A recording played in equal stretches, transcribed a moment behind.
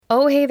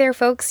Oh, hey there,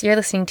 folks. You're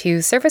listening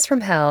to Service from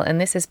Hell, and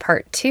this is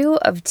part 2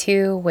 of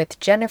 2 with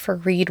Jennifer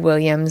Reed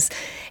Williams.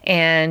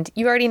 And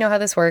you already know how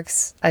this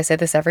works. I say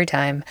this every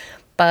time.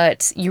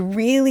 But you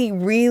really,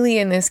 really,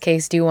 in this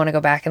case, do want to go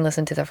back and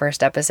listen to the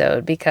first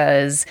episode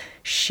because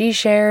she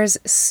shares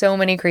so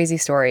many crazy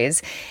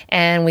stories.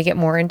 And we get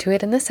more into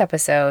it in this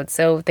episode.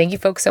 So thank you,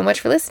 folks, so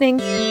much for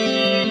listening.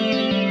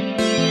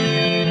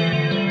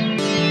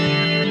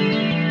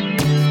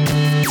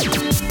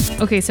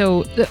 Okay,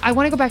 so I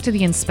want to go back to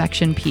the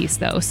inspection piece,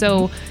 though.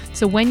 So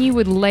when you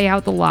would lay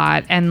out the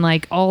lot and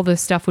like all the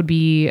stuff would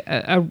be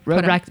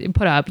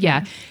put up,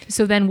 yeah.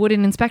 So then would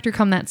an inspector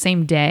come that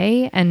same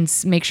day and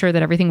make sure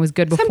that everything was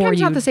good before Sometimes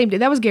not the same day.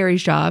 That was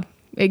Gary's job.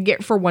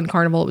 For one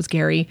carnival, it was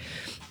Gary.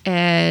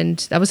 And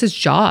that was his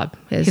job.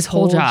 His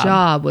whole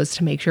job was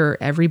to make sure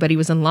everybody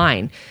was in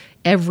line.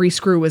 Every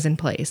screw was in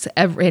place.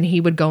 And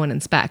he would go and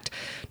inspect.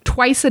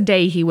 Twice a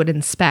day he would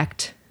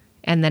inspect.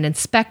 And then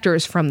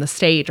inspectors from the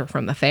state or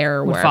from the fair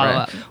or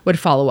wherever would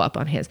follow up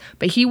on his.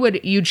 But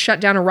you'd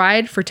shut down a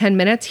ride for 10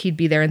 minutes, he'd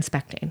be there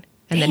inspecting.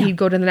 And then he'd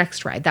go to the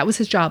next ride. That was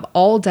his job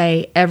all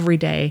day, every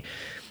day,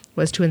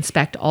 was to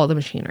inspect all the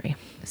machinery.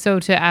 So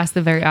to ask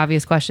the very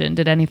obvious question,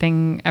 did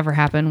anything ever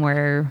happen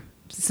where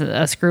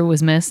a screw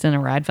was missed and a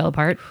ride fell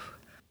apart?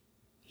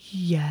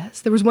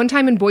 Yes. There was one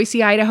time in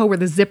Boise, Idaho, where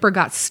the zipper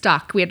got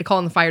stuck. We had to call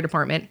in the fire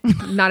department.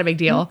 Not a big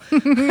deal.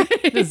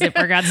 The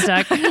zipper got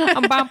stuck.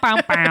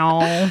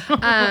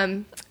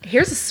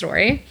 Here's a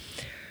story.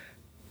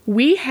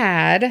 We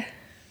had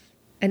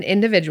an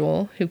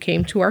individual who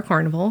came to our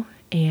carnival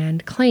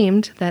and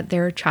claimed that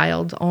their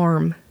child's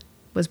arm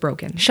was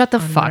broken. Shut the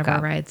fuck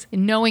up. Rides.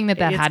 Knowing that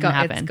hadn't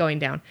happened. It's going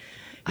down.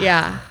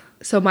 Yeah.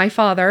 So my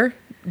father,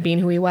 being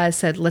who he was,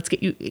 said, let's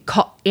get you,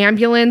 call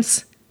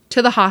ambulance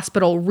to the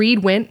hospital.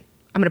 Reed went.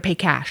 I'm going to pay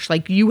cash.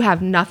 Like, you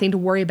have nothing to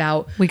worry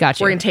about. We got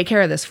you. We're going to take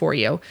care of this for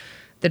you.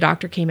 The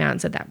doctor came out and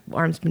said that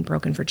arm's been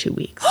broken for 2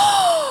 weeks.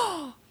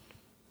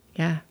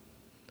 Yeah.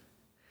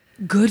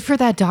 Good for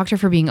that doctor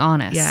for being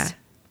honest. Yeah.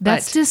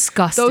 That's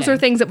disgusting. Those are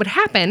things that would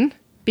happen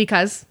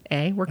because,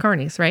 we're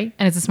carnies, right?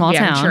 And it's a small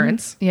town.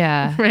 Insurance.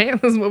 Yeah.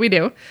 Right? That's what we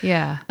do.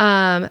 Yeah.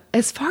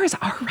 As far as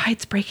our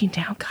rides breaking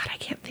down, God, I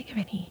can't think of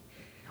any.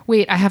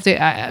 Wait, I have to,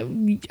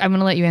 I'm going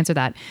to let you answer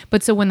that.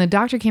 But so when the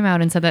doctor came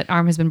out and said that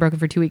arm has been broken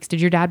for 2 weeks,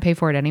 did your dad pay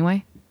for it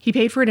anyway? He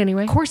paid for it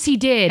anyway. Of course he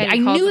did. I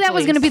knew that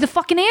was going to be the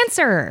fucking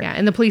answer. Yeah,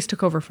 and the police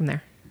took over from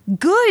there.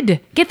 Good.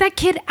 Get that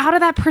kid out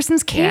of that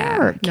person's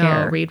care.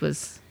 No, Reed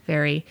was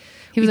very...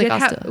 He was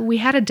we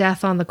had a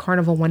death on the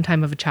carnival one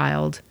time of a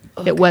child.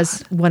 It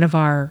was one of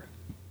our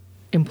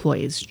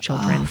employees'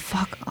 children. Oh,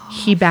 fuck off.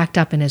 He backed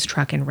up in his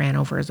truck and ran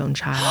over his own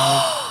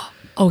child.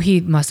 Oh,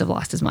 he must have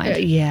lost his mind.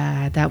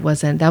 Yeah, that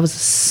was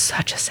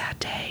such a sad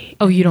day.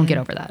 Oh, you don't get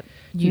over that.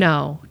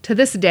 No. To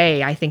this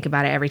day, I think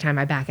about it every time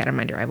I back out of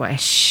my driveway.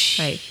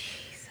 Right.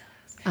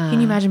 Can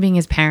you imagine being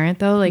his parent,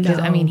 though? Like, No.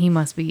 I mean, he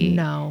must be...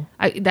 No.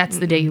 That's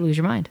the day you lose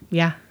your mind.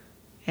 Yeah.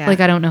 Like,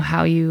 I don't know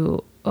how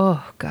you...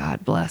 Oh,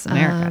 God bless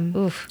America.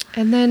 Oof.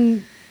 And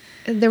then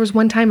there was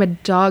one time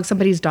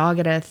somebody's dog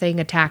at a thing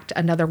attacked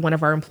another one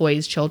of our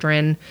employees'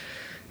 children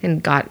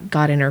and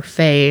got in her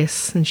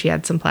face, and she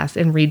had some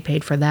plastic, and Reed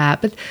paid for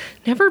that. But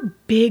never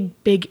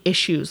big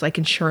issues like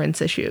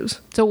insurance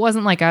issues. So it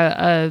wasn't like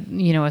a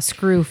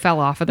screw fell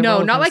off of the roller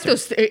coaster. No, not like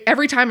those.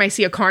 Every time I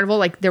see a carnival,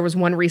 like there was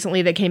one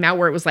recently that came out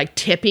where it was like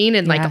tipping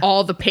and like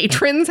all the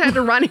patrons had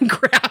to run and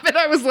grab it.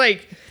 I was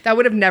like, that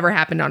would have never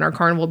happened on our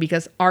carnival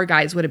because our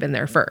guys would have been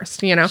there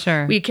first, you know?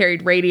 Sure. We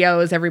carried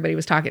radios. Everybody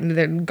was talking to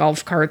their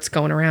golf carts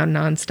going around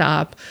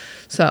nonstop.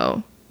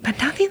 So... But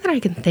nothing that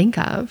I can think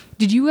of.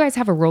 Did you guys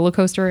have a roller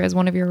coaster as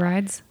one of your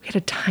rides? We had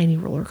a tiny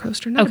roller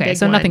coaster. Not a big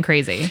so one. nothing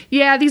crazy.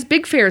 Yeah, these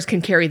big fairs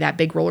can carry that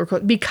big roller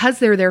coaster because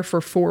they're there for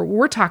 4.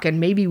 We're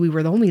talking maybe we were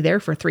only there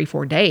for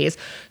 3-4 days.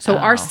 So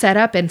our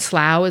setup and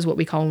slough is what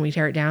we call when we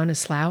tear it down is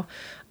slough.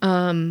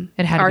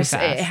 It had to be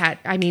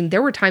fast.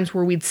 There were times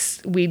where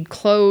we'd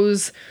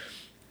close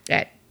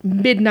at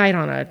midnight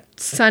on a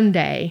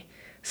Sunday,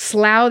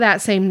 slough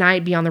that same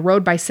night, be on the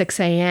road by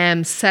 6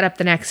 a.m., set up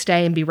the next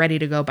day, and be ready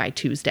to go by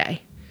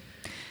Tuesday.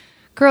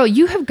 Girl,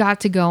 you have got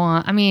to go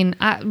on. I mean,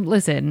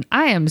 listen,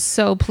 I am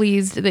so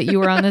pleased that you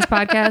were on this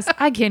podcast.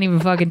 I can't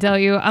even fucking tell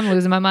you. I'm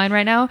losing my mind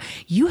right now.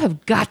 You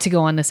have got to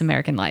go on This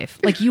American Life.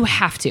 Like, you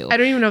have to. I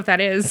don't even know what that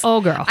is.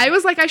 Oh, girl. I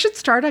was like, I should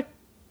start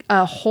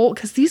a whole,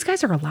 because these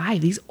guys are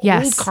alive. These old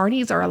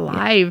carnies are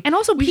alive. Yeah. And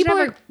also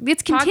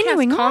it's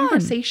continuing on.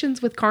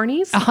 Conversations with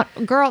Carnies.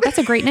 Girl, that's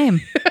a great name.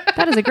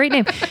 That is a great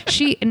name.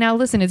 Now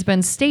listen, it's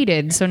been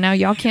stated, so now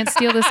y'all can't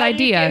steal this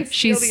idea.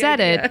 She said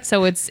it,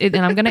 so and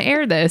I'm going to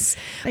air this.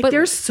 But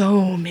there's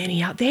so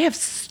many out. They have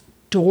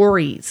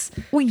stories.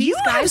 Well, you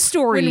have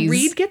stories. When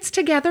Reed gets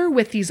together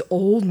with these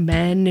old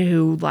men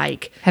who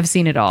have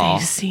seen it all.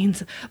 They've seen,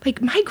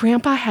 my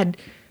grandpa had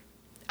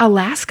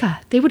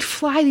Alaska. They would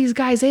fly these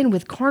guys in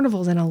with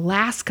carnivals in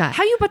Alaska.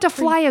 How you about to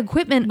fly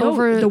equipment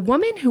over? The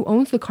woman who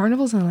owns the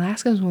carnivals in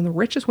Alaska is one of the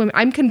richest women,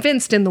 I'm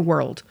convinced, in the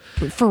world.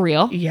 For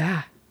real?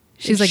 Yeah.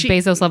 She's like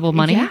Bezos level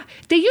money. Yeah,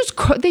 they use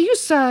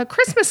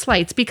Christmas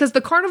lights because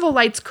the carnival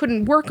lights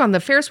couldn't work on the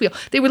Ferris wheel.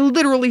 They would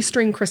literally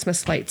string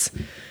Christmas lights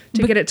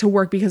to get it to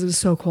work because it was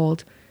so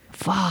cold.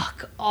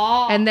 Fuck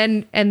off. And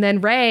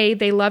then Ray,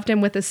 they loved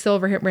him with his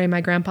silver hair. Ray, my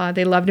grandpa,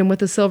 they loved him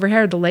with his silver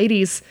hair. The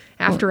ladies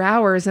after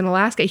hours in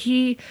Alaska,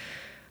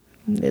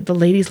 the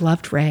ladies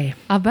loved Ray.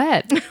 I'll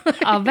bet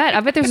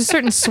there's a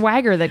certain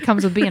swagger that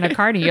comes with being a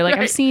carny. You're like,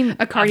 I've seen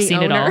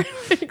it all.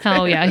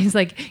 Oh yeah. He's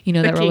like, you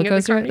know, that roller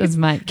coaster? That's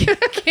my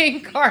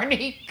King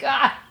Carney.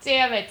 God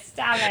damn it.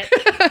 Stop it.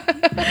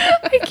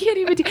 I can't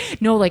even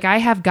no, like I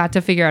have got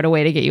to figure out a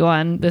way to get you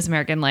on This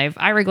American Life.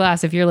 Ira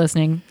Glass, if you're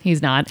listening,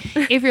 he's not.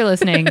 If you're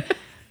listening,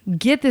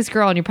 get this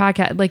girl on your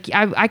podcast. Like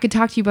I could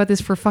talk to you about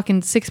this for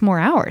fucking 6 more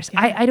hours.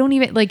 Yeah. I don't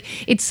even like,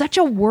 it's such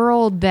a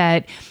world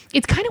that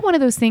it's kind of one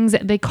of those things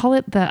that they call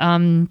it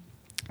the,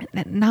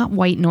 not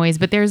white noise,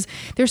 but there's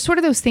sort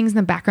of those things in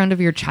the background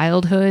of your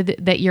childhood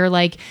that you're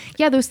like,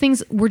 yeah, those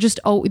things were just,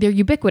 they're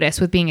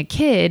ubiquitous with being a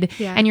kid.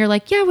 Yeah. And you're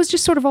like, yeah, it was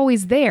just sort of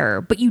always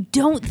there, but you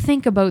don't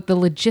think about the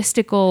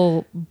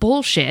logistical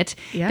bullshit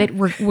that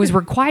was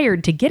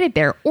required to get it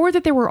there, or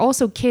that there were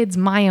also kids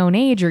my own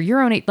age or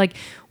your own age, like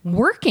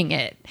working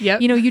it.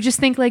 Yep. You know, you just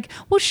think like,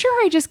 well, sure,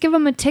 I just give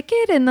them a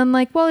ticket and then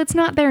like, well, it's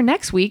not there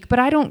next week, but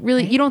I don't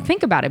really, you don't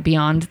think about it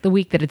beyond the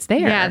week that it's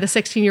there. Yeah. The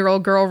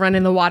 16-year-old girl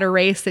running the water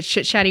race that's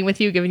chit-chatting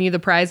with you, giving you the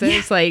prizes.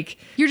 Yeah. Like,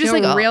 you're just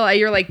like,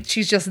 you're like,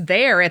 she's just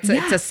there. It's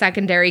a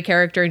secondary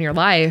character in your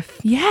life.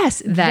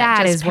 Yes.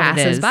 That just is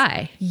passes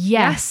by.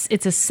 Yes. Yeah.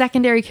 It's a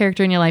secondary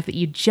character in your life that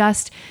you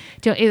just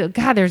don't.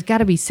 God, there's got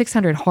to be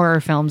 600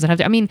 horror films that have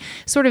to, I mean,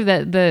 sort of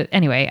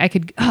anyway, I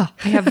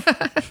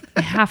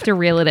have to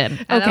reel it in.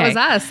 Okay. That was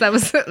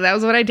us. That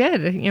was what I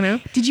did, you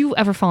know? Did you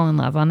ever fall in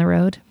love on the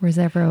road? Was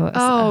there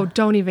ever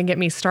don't even get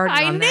me started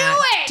on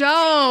that.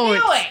 I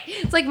knew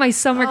it. It's like my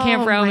summer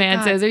camp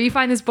romances, or you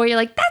find this boy, you're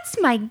like, that's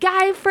my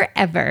guy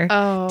forever.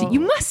 Oh. You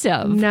must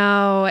have.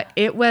 No,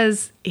 it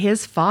was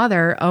his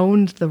father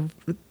owned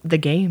the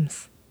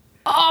games.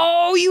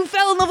 Oh, you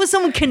fell in love with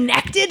someone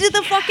connected to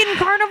the fucking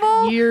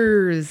carnival?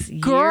 Years.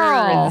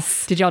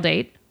 Did y'all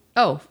date?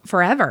 Oh,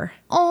 forever.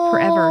 Oh,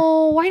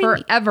 forever.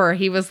 Forever.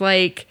 He was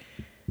like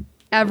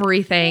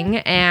everything.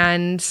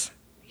 And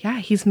yeah,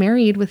 he's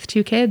married with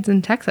 2 kids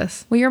in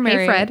Texas. Well, you're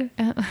married. Hey,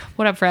 Fred.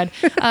 What up, Fred?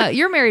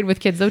 You're married with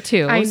kids though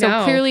too. I know.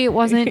 So clearly it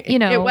wasn't, you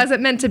know. It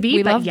wasn't meant to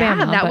be, but yeah,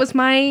 Bama,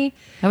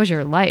 that was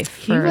your life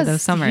for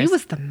those summers. He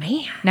was the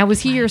man. Now,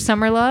 was he your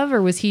summer love,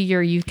 or was he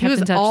you kept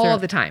in touch all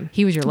the time?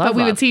 He was your love. But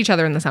we would see each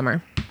other in the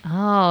summer.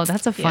 Oh,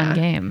 that's a fun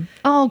game.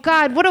 Oh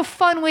God, what a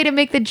fun way to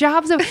make the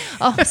jobs of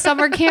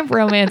summer camp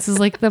romance is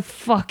like the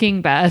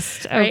fucking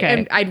best. Okay. Right?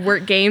 And I'd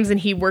work games and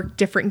he worked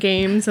different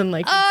games and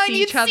like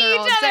see each other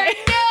all day.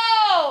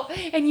 No!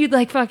 And you'd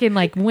like fucking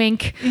like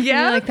wink.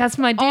 Yeah. Like, that's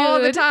my dude. All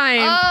the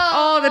time.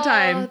 All the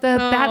time.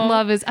 That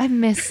love is, I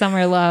miss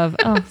summer love.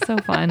 Oh, so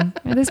fun.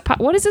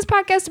 What is this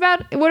podcast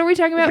about? What are we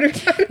talking about?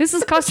 This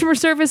is customer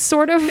service,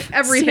 sort of.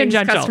 Everything's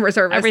customer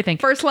service. Everything.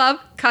 First love,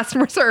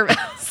 customer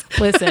service.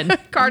 Listen.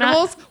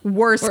 Carnival's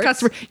worst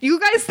customer. You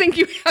guys think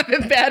you have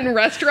it bad in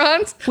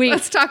restaurants?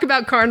 Let's talk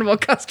about carnival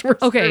customer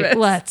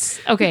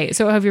service. Okay,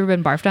 so have you ever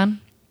been barfed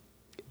on?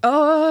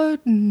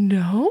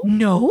 No.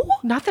 No?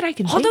 Not that I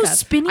can all think of. All those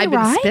spinny I've been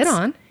rides? spit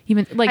on. You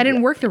mean, like, I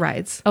didn't work the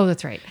rides. Oh,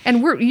 that's right.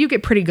 And you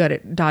get pretty good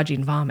at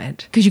dodging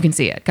vomit. Because you can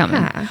see it coming.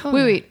 Yeah.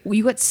 Wait.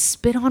 You got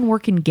spit on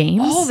working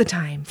games? All the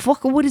time.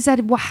 Fuck, what is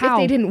that? How?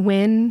 If they didn't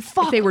win.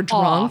 Fuck if they were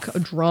drunk.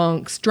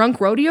 off. Drunk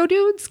rodeo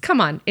dudes?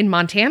 Come on. In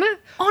Montana?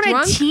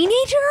 A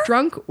teenager?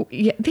 Drunk.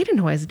 Yeah, they didn't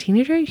know I was a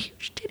teenager.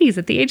 Huge titties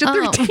at the age of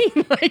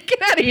 13. Like,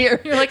 get out of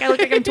here. You're like, I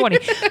look like I'm 20.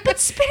 But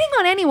spitting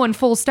on anyone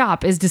full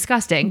stop is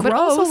disgusting. Gross. But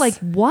also like,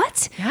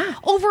 what? Yeah.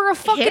 Over a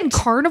fucking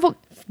carnival?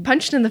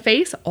 Punched in the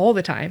face all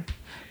the time.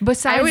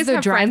 Besides, I always the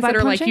have friends that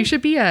are punching? like, you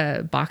should be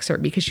a boxer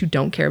because you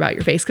don't care about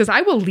your face. Because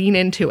I will lean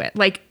into it.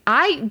 Like,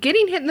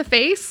 getting hit in the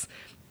face,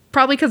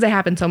 probably because it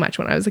happened so much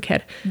when I was a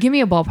kid. Give me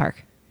a ballpark.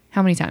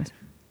 How many times?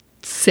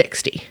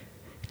 60.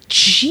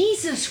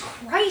 Jesus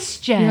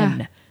Christ, Jen.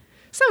 Yeah.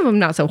 Some of them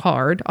not so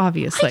hard,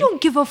 obviously. I don't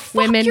give a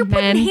fuck. Women, You're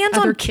putting men, hands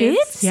on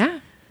kids? Yeah.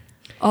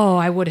 Oh,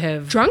 I would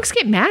have. Drunks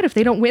get mad if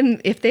they don't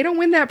win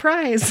that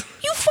prize.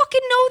 You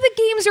fucking know the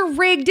games are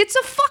rigged. It's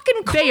a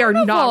fucking carnival. They are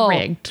not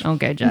rigged.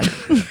 Okay, Jen.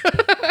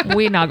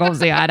 We not gonna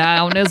see eye to eye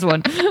on this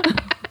one.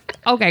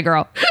 Okay,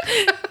 girl.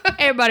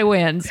 Everybody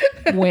wins.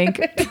 Wink.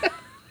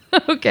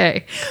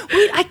 Okay.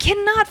 Wait, I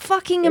cannot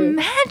fucking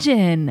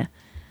imagine.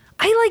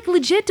 I like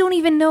legit don't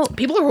even know.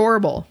 People are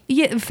horrible.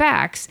 Yeah,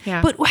 facts.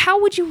 Yeah. But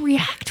how would you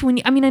react when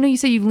I know you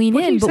say you lean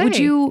in, but would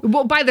you?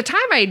 Well, by the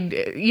time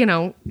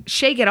I,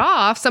 shake it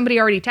off, somebody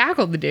already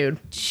tackled the dude.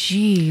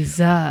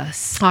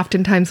 Jesus.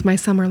 Oftentimes my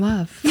summer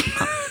love.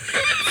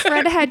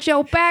 Fred had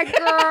your back,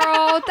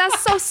 girl.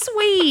 That's so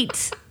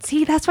sweet.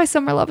 See, that's why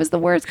summer love is the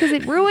worst, because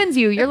it ruins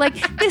you. You're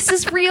like, this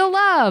is real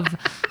love.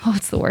 Oh,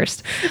 it's the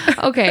worst.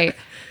 Okay.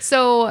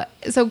 So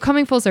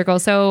coming full circle.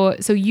 So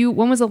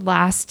when was the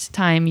last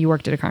time you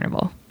worked at a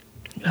carnival?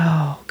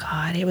 Oh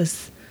God, it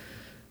was.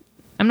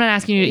 I'm not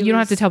asking you. You don't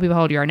have to tell people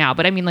how old you are now,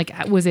 but I mean, like,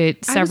 was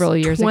it several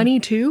years ago?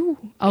 22.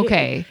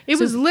 Okay. It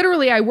was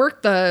literally, I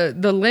worked the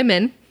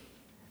lemon.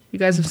 You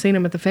guys have seen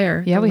them at the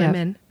fair. Yeah, the we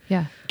lemon. have.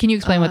 Yeah. Can you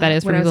explain what that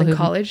is for when I was people in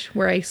college,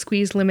 where I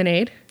squeezed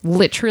lemonade.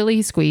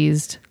 Literally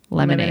squeezed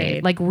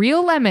lemonade. Like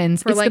real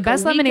lemons. It's like the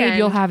best a lemonade weekend.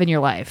 you'll have in your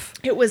life.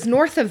 It was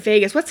north of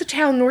Vegas. What's the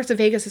town north of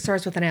Vegas that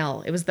starts with an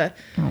L? It was the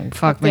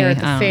Fuck me. there at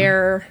the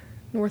fair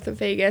north of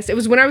Vegas. It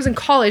was when I was in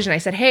college, and I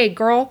said, "Hey,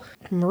 girl,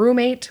 I'm a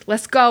roommate.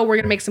 Let's go. We're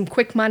gonna make some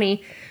quick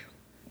money."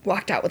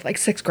 Walked out with like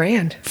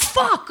 $6,000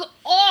 Fuck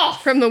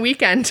off. from the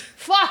weekend.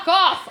 Fuck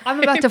off.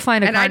 I'm about to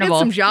find a And carnival. I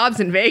did some jobs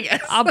in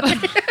Vegas.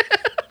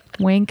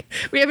 Wink.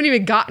 We haven't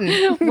even gotten.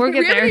 We'll get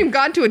we there. haven't even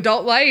gotten to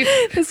adult life.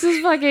 This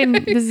is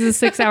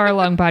a 6-hour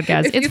long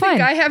podcast. If It's you fine.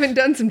 think I haven't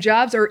done some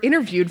jobs or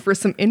interviewed for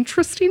some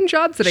interesting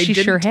jobs that I She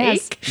didn't sure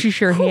take, has. She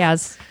sure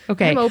has.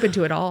 Okay. I'm open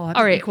to it all. I'm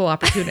All right. an equal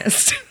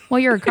opportunist. Well,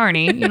 you're a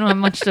carny. You don't have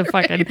much to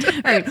fucking.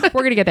 All right,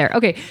 we're gonna get there.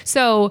 Okay,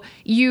 so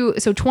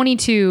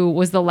 22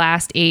 was the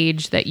last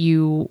age that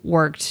you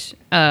worked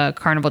a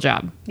carnival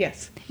job,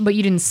 Yes. but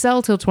you didn't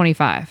sell till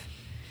 25.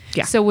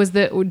 Yeah. So was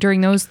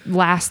during those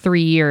last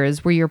 3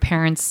 years were your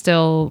parents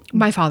still?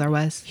 My father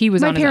was. He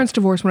was My on his parents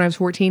divorced when I was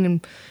 14,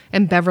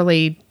 and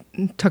Beverly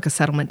took a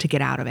settlement to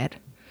get out of it.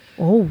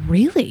 Oh,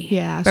 really?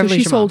 Yeah. Beverly so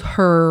she Jamal. sold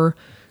her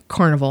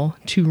carnival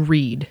to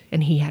Reed,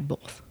 and he had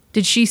both.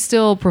 Did she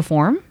still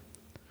perform?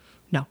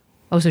 No.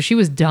 Oh, so she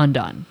was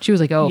done. She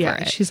was like over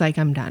Yeah. it. She's like,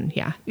 I'm done.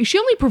 Yeah. She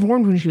only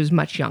performed when she was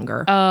much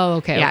younger. Oh,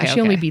 okay. Yeah. okay, she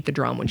only okay. beat the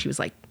drum when she was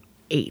like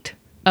 8.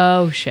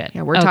 Oh shit.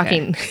 Yeah. We're Okay.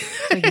 talking.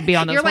 So you could be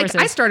on those You're horses.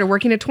 like, I started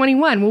working at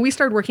 21. Well, we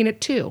started working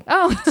at 2.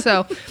 Oh.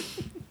 So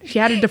she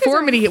had a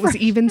deformity. It was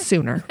even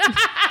sooner.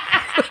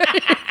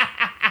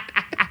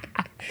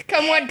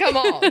 Come one, come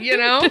all, you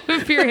know?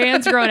 If your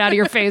hand's growing out of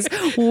your face,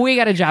 we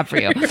got a job for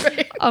you.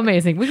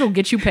 Amazing. We gonna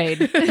get you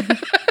paid.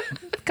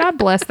 God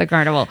bless the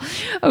carnival.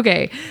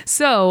 Okay,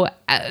 so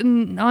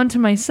on to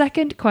my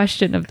second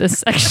question of this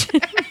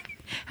section.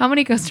 How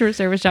many customer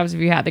service jobs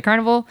have you had? The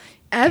carnival?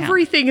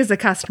 Everything is a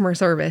customer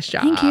service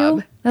job. Thank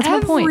you. That's my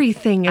point.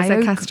 Everything is I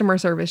a customer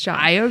service job.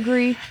 I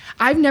agree.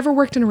 I've never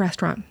worked in a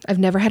restaurant. I've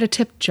never had a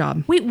tipped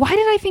job. Wait, why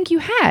did I think you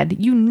had?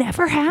 You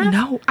never have?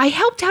 No, I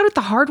helped out at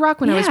the Hard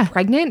Rock when I was Yeah.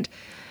 pregnant.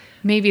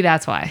 Maybe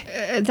that's why.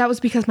 That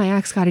was because my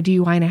ex got a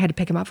DUI and I had to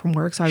pick him up from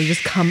work, so I would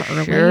just come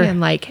early Sure. and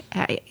like,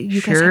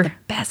 you guys Sure. had the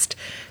best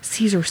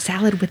Caesar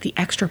salad with the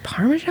extra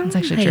Parmesan. That's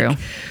actually true.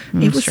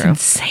 It was true.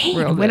 insane.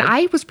 Real When good.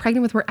 I was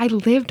pregnant with her, I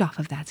lived off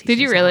of that Caesar Did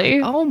you salad. really?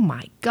 Oh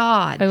my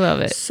God. I love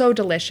it. So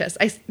delicious.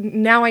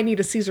 Now I need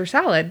a Caesar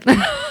salad.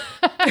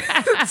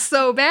 It's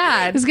so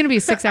bad. This is going to be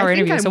a 6-hour I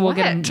think interview, I'm so we'll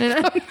get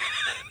them.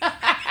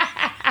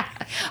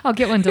 I'll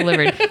get one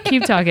delivered.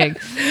 Keep talking.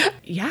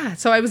 Yeah.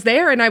 So I was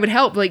there and I would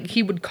help. Like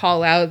he would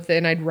call out,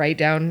 then I'd write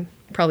down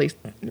probably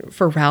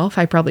for Ralph.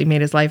 I probably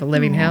made his life a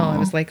living hell. I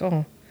was like,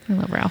 oh. I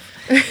love Ralph.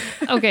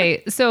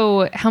 Okay,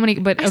 so how many?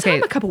 But I saw okay,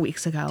 him a couple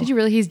weeks ago. did you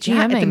really? He's Yeah,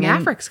 GMing at the and-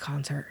 Mavericks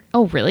concert.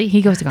 Oh, really?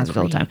 He goes to concerts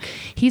all the time.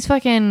 He's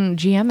fucking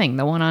GMing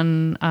the one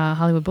on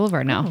Hollywood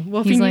Boulevard now.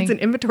 Well, if he's he needs an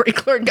inventory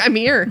clerk, I'm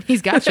here.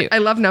 He's got you. I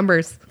love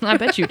numbers. I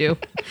bet you do.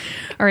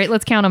 All right,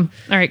 let's count them.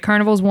 All right,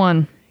 Carnival's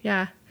 1.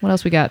 Yeah. What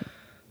else we got?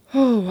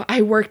 Oh,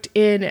 I worked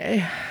in.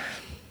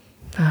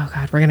 Oh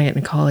God, we're gonna get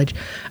into college.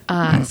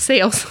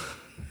 Sales.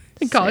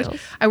 In college, Sales.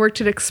 I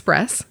worked at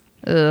Express.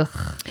 Ugh.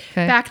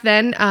 Okay. Back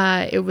then,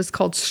 it was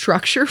called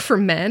Structure for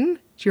Men.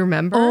 Do you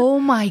remember? Oh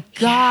my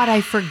God,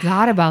 I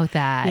forgot about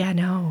that. yeah,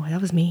 no, that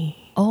was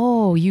me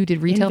Oh, you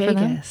did retail in for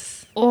them?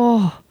 Vegas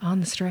Oh, on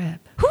the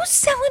strip. who's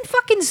selling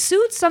fucking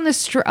suits on the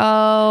street?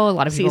 Oh, a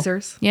lot of people.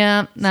 Caesars.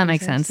 Yeah, that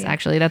makes Caesars, sense. yeah.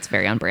 Actually, that's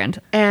very on brand.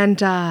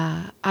 And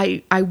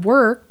I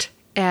worked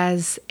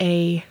as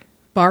a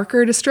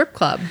barker at a strip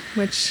club,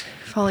 which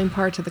falling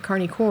part to the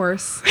Carney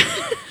course.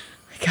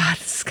 God,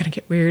 this is gonna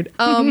get weird.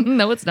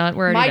 No, it's not.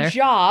 We're already My there.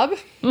 job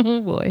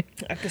Oh boy.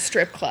 at the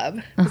strip club.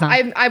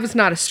 I was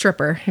not a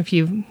stripper. If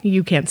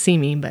you can't see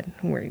me, but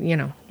we're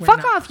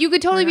Fuck off! You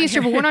could totally be a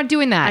stripper. We're not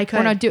doing that. I could,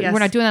 We're not yes. we're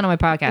not doing that on my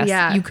podcast.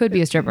 Yeah. You could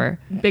be a stripper.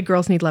 Big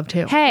girls need love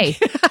too. Hey,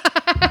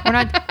 we're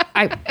not.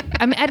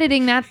 I'm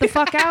editing that the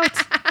fuck out.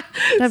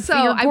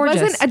 So you're I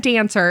gorgeous. wasn't a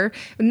dancer.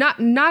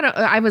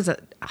 I was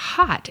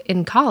hot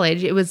in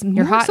college. It was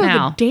more hot so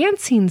now. the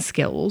dancing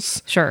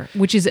skills. Sure,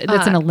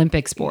 that's an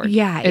Olympic sport.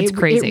 Yeah, it's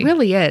crazy. It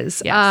really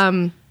is.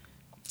 Yes.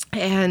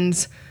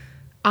 And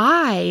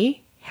I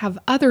have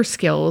other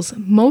skills,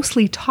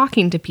 mostly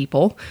talking to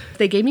people.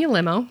 They gave me a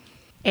limo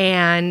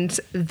and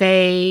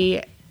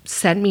they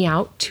sent me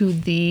out to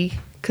the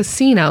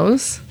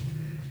casinos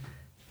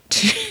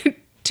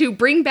to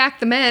bring back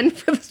the men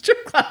for the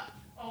strip club.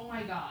 Oh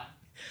my God.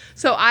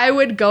 So I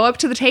would go up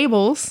to the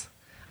tables.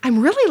 I'm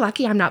really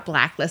lucky I'm not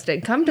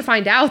blacklisted. Come to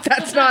find out,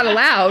 that's not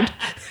allowed,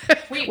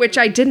 which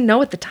I didn't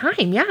know at the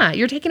time. Yeah,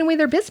 you're taking away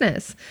their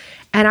business.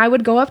 And I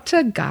would go up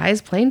to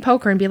guys playing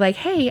poker and be like,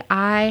 hey,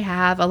 I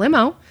have a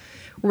limo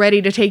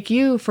ready to take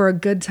you for a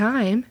good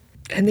time.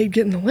 And they'd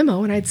get in the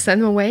limo and I'd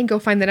send them away and go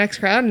find the next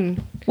crowd.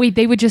 And Wait,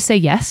 they would just say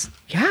yes?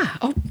 yeah.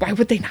 Oh, why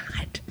would they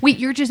not? Wait,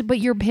 but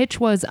your pitch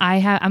was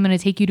I'm going to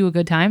take you to a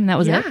good time. And that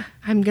was it? Yeah.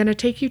 I'm going to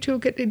take you to a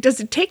good, does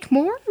it take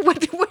more? Where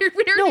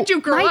did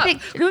you grow up?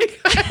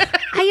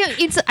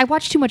 I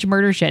watch too much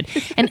murder shit.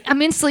 And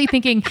I'm instantly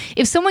thinking,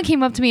 if someone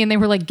came up to me and they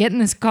were like, get in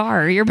this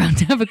car, you're about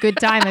to have a good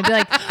time. I'd be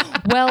like,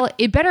 well,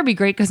 it better be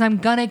great because I'm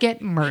going to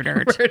get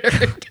murdered.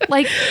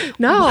 Like,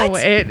 no,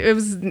 what? it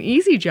was an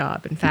easy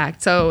job, in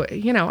fact. So,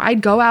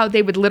 I'd go out,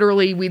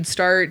 we'd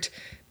start,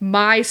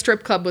 my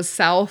strip club was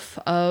south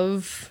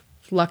of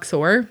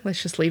Luxor.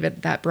 Let's just leave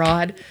it that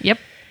broad. Yep.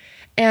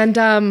 And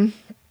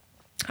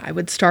I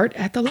would start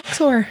at the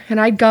Luxor and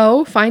I'd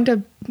go find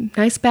a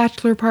nice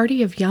bachelor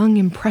party of young,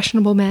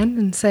 impressionable men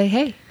and say,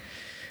 hey,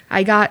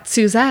 I got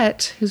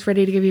Suzette, who's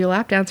ready to give you a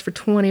lap dance for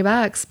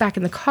 $20 back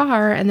in the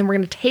car. And then we're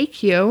going to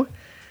take you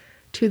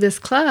to this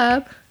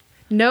club.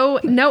 No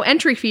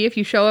entry fee if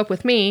you show up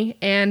with me.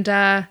 And you're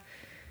going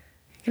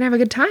to have a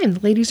good time. The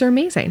ladies are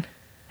amazing.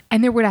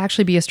 And there would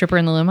actually be a stripper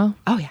in the limo?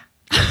 Oh, yeah.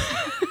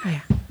 Oh,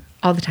 yeah.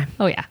 All the time.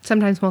 Oh, yeah.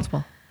 Sometimes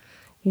multiple.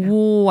 Yeah.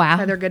 Wow.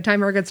 Either a good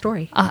time or a good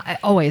story.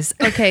 Always.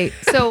 Okay.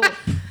 So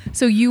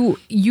you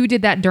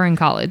did that during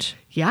college.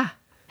 Yeah.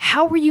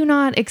 How were you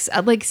not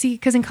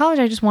because in college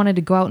I just wanted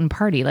to go out and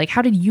party. Like,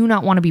 how did you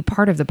not want to be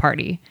part of the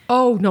party?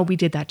 Oh, no, we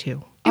did that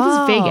too. It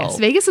was Vegas.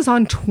 Vegas is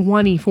on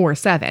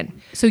 24/7.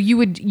 So you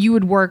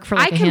would work for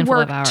like a handful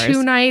of hours. I could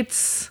work 2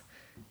 nights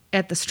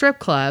at the strip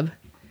club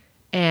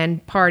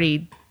and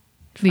party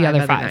the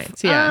other 5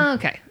 nights. Yeah. Oh,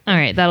 okay. All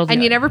right. That'll do.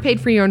 And you never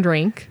paid for your own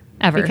drink.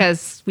 Ever.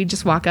 Because we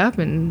just walk up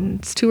and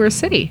it's tourist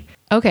city.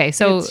 Okay.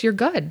 So you're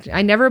good.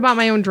 I never bought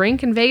my own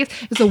drink in Vegas.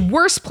 It's the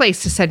worst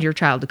place to send your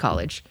child to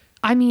college.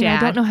 I mean, Dad,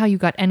 I don't know how you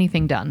got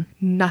anything done.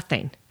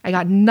 Nothing. I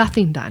got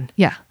nothing done.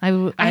 Yeah. I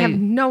have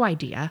no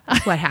idea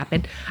what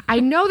happened. I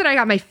know that I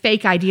got my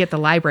fake ID at the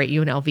library at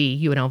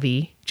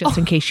UNLV, just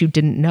in case you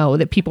didn't know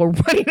that people are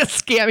running a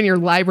scam in your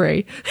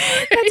library.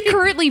 That's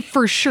currently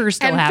for sure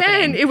still happening.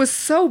 And then it was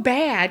so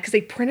bad because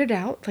they printed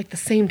out like the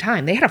same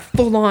time. They had a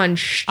full-on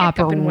shtick up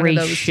in one of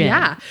those.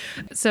 Yeah.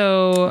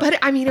 So, but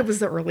I mean, it was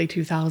the early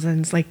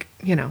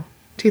 2000s,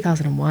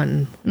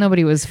 2001.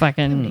 Nobody was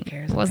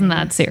fucking, wasn't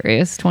that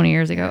serious 20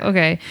 years ago.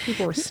 Okay.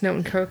 People were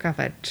snorting coke off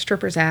of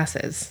strippers'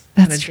 asses.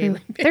 That's true.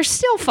 They're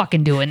still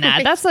fucking doing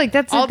that.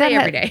 That's all day,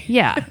 every day.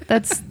 Yeah.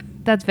 That's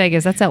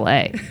Vegas. That's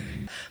LA.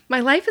 My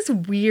life is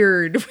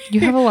weird. You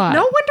have a lot.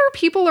 No wonder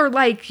people are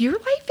like, your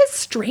life is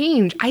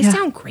strange. I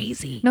sound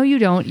crazy. No, you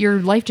don't. Your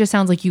life just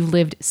sounds like you've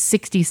lived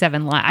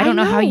 67 lives. I don't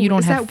know how you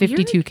don't have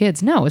 52 weird?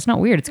 Kids. No, it's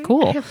not weird. It's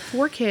cool. I have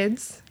 4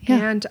 kids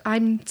and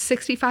I'm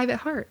 65 at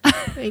heart.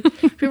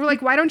 People are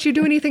like, why don't you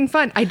do anything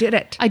fun? I did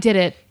it.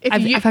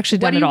 I've actually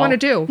done it all. What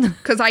do you want to do?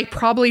 Because I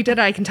probably did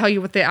it. I can tell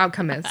you what the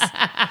outcome is.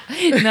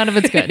 None of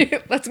it's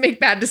good. Let's make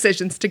bad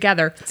decisions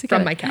together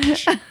from my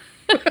couch.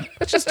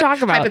 Let's just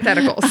talk about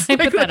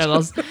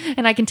hypotheticals.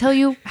 And I can tell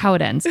you how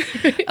it ends.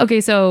 Okay,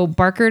 so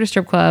Barker at a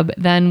strip club.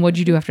 Then what'd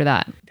you do after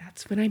that?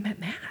 That's when I met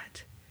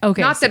Matt.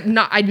 Okay.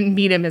 I didn't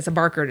meet him as a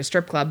Barker at a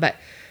strip club, but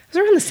it was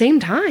around the same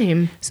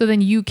time. So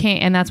then you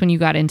came, and that's when you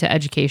got into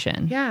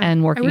education. Yeah.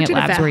 And working at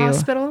labs. Vet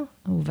hospital.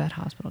 Oh, vet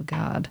hospital.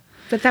 God.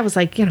 But that was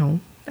I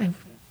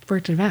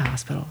worked at a vet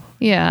hospital.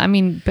 Yeah. I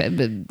mean, but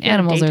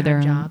animals are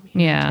there. Job,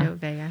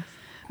 Vegas.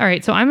 All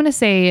right. So I'm going to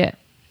say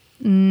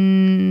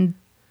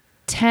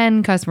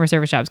 10 customer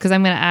service jobs because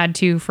I'm going to add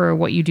 2 for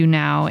what you do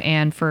now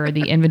and for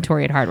the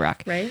inventory at Hard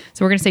Rock. Right.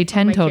 So we're going to say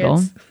 10 total.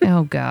 Kids.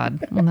 Oh,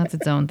 God. Well, that's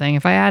its own thing.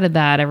 If I added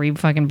that, every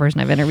fucking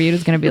person I've interviewed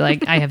is going to be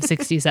like, I have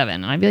 67.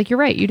 And I'd be like, you're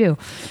right. You do.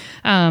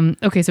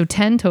 Okay. So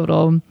 10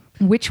 total.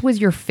 Which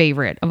was your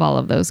favorite of all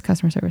of those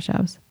customer service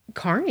jobs?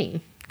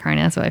 Carney.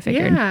 That's what I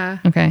figured. Yeah.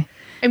 Okay.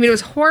 I mean, it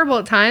was horrible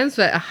at times,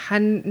 but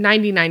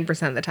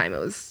 99% of the time it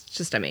was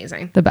just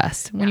amazing. The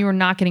best. When you were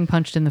not getting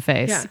punched in the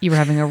face, you were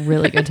having a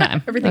really good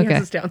time. Everything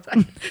has its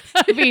downside.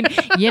 I mean,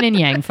 yin and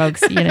yang,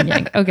 folks. Yin and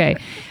yang. Okay.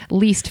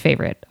 Least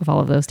favorite of all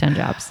of those 10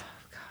 jobs?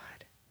 Oh,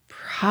 God.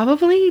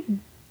 Probably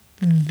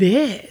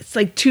this.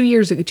 2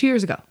 years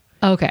ago.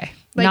 Okay.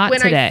 Not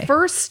when today. I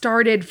first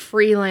started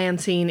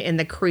freelancing in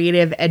the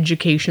creative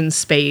education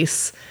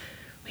space,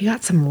 we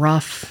got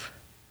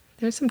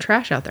there's some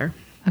trash out there.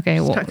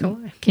 Okay, well,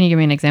 can you give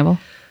me an example?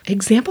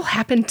 Example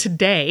happened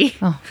today.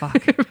 Oh,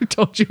 fuck. I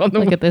told you on the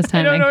Look at this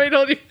timing. I don't know, I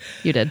told you.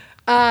 You did.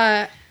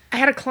 I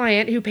had a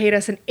client who paid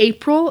us in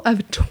April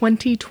of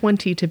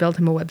 2020 to build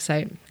him a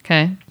website.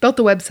 Okay. Built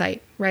the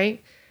website,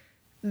 right?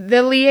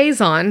 The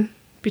liaison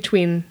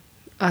between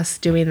us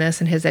doing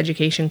this and his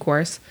education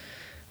course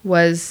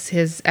was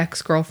his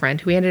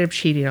ex-girlfriend who he ended up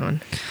cheating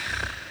on.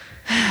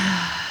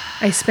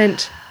 I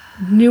spent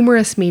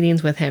numerous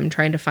meetings with him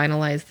trying to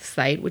finalize the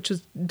site, which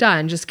was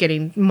done, just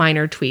getting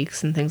minor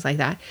tweaks and things like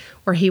that,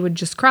 where he would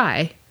just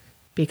cry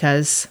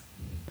because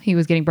he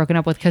was getting broken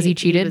up with because he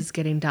cheated. He was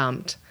getting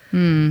dumped.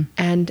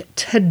 And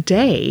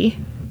today,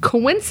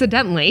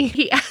 coincidentally,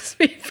 he asked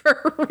me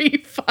for a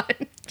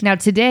refund. Now,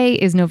 today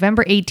is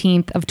November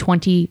 18th of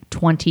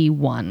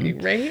 2021.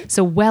 Right?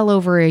 So well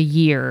over a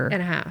year.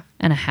 And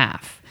a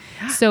half.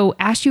 So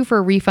asked you for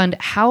a refund.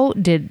 How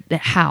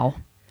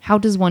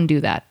does one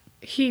do that?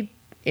 He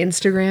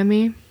Instagrammed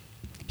me.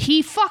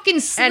 He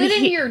fucking slid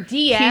into your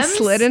DMs? He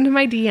slid into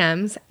my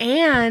DMs,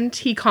 and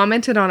he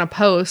commented on a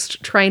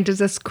post trying to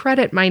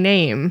discredit my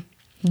name.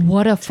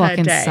 What a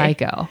fucking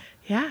psycho.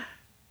 Yeah.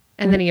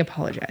 And then he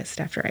apologized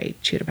after I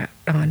chewed him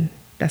out on,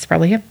 that's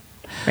probably him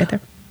right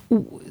there.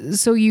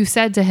 So you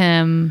said to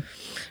him...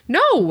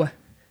 No.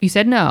 You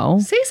said no.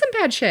 Say some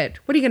bad shit.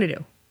 What are you going to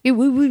do?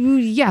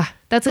 Yeah.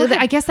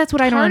 I guess that's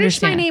what I don't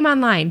understand. Tarnish my name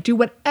online. Do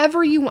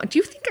whatever you want. Do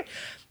you think...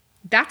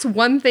 That's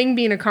one thing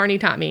being a carny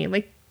taught me.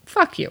 Like,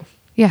 fuck you.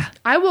 Yeah.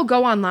 I will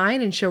go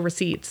online and show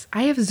receipts.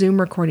 I have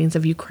Zoom recordings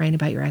of you crying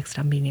about your ex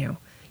dumping you.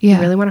 Yeah.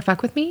 You really want to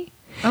fuck with me?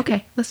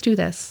 Okay, let's do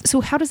this.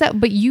 So how does that...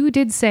 But you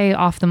did say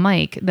off the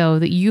mic, though,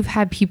 that you've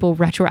had people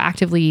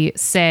retroactively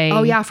say...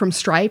 Oh, yeah, from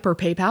Stripe or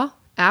PayPal?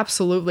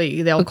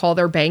 Absolutely. They'll call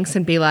their banks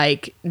and be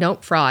like,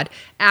 nope, fraud.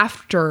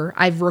 After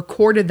I've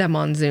recorded them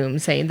on Zoom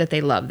saying that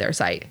they love their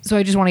site. So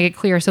I just want to get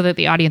clear so that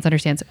the audience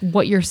understands.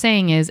 What you're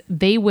saying is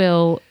they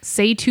will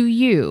say to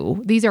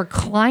you, these are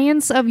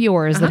clients of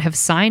yours that have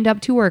signed up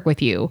to work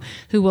with you,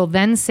 who will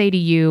then say to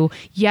you,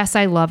 yes,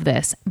 I love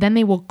this. Then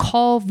they will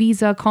call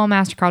Visa, call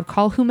MasterCard,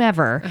 call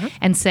whomever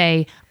and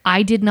say,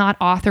 I did not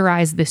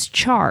authorize this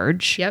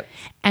charge. Yep.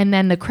 And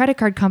then the credit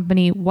card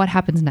company, what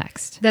happens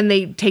next? Then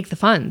they take the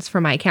funds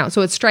from my account.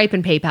 So it's Stripe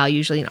and PayPal,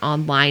 usually an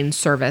online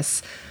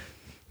service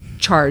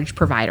charge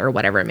provider,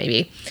 whatever it may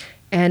be.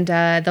 And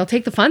they'll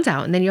take the funds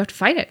out, and then you have to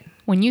fight it.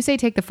 When you say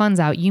take the funds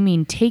out, you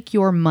mean take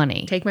your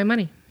money. Take my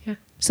money. Yeah.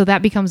 So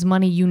that becomes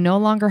money you no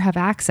longer have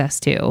access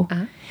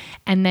to.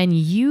 And then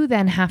you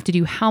then have to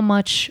do how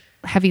much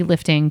heavy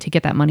lifting to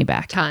get that money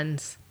back?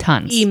 Tons.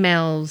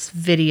 Emails,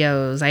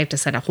 videos. I have to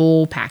send a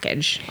whole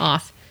package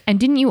off. And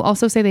didn't you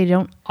also say they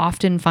don't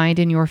often find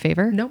in your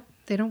favor? Nope,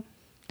 they don't.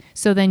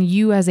 So then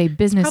you as a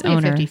business Probably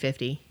owner...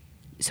 50-50.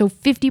 So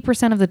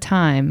 50% of the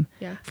time,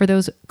 for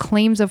those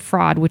claims of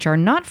fraud, which are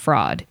not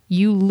fraud,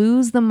 you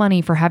lose the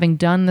money for having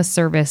done the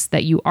service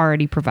that you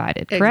already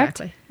provided,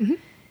 correct? Exactly. Mm-hmm.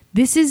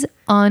 This is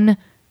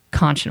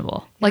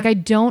unconscionable. Like, I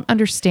don't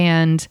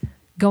understand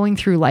going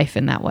through life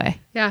in that way.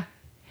 Yeah.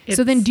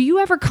 So then do you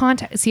ever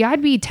contact... See,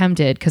 I'd be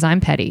tempted, because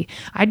I'm petty,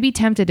 I'd be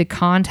tempted to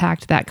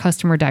contact that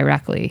customer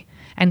directly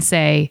and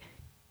say,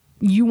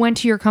 you went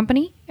to your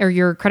company or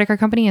your credit card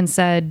company and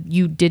said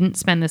you didn't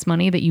spend this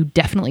money that you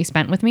definitely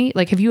spent with me.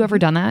 Like, have you ever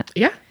done that?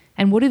 Yeah.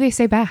 And what do they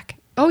say back?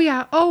 Oh,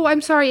 yeah. Oh,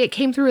 I'm sorry. It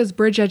came through as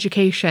Bridge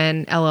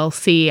Education,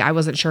 LLC. I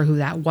wasn't sure who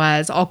that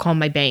was. I'll call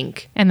my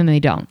bank. And then they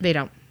don't. They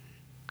don't.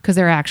 Because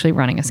they're actually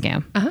running a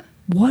scam.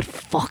 What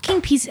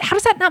fucking piece... How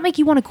does that not make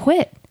you want to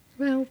quit?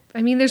 Well,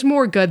 I mean, there's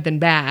more good than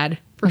bad,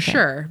 for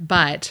sure.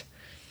 But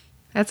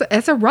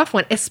that's a rough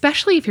one,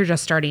 especially if you're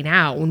just starting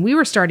out. When we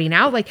were starting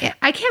out, like,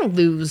 I can't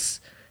lose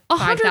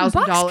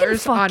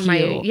 $5,000 on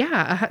my...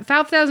 Yeah,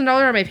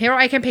 $5,000 on my payroll.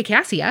 I can't pay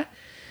Cassia.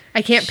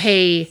 I can't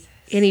pay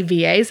any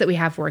VAs that we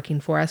have working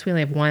for us. We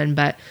only have one,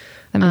 but...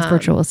 That means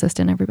virtual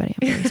assistant, everybody.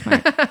 I'm very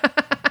smart.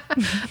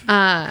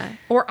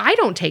 Or I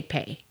don't take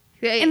pay.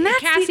 And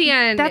Cassie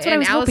and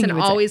Allison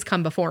always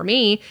come before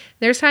me.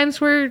 There's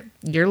times where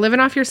you're living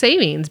off your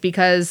savings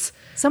because...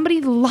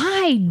 Somebody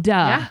lied.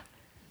 Yeah.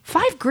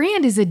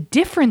 $5,000 is a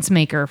difference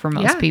maker for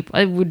most people.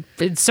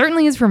 It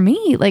certainly is for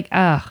me. Like,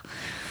 ugh.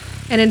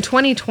 And in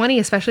 2020,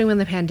 especially when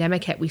the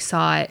pandemic hit, we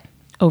saw it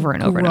over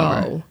and over and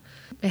over.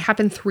 It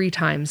happened 3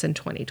 times in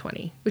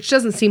 2020, which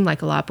doesn't seem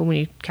like a lot, but when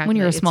you calculate, when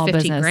you're a small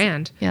it's business,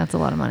 $15,000. Yeah, it's a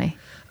lot of money.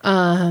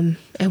 And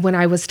when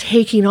I was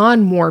taking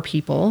on more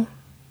people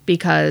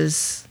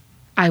because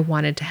I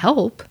wanted to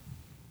help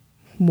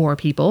more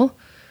people,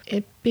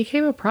 it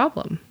became a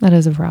problem. That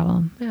is a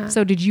problem. Yeah.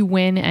 So did you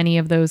win any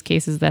of those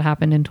cases that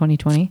happened in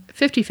 2020?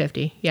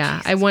 50-50. Yeah.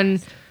 Jesus. I won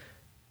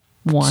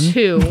one.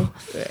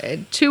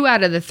 Two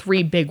out of the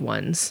 3 big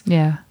ones.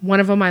 Yeah.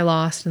 One of them I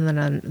lost, and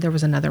then there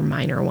was another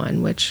minor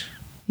one, which...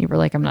 You were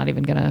like, I'm not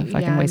even going to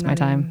fucking waste my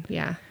time.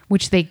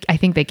 Which I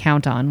think they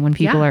count on when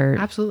people are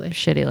absolutely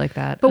shitty like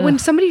that. But when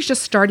somebody's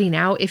just starting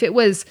out,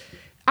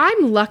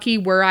 I'm lucky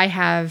where I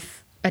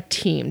have a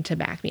team to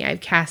back me. I have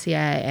Cassia,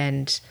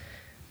 and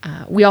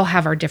we all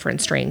have our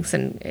different strengths,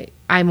 and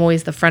I'm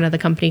always the front of the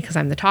company because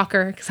I'm the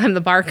talker, because I'm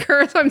the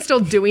barker. So I'm still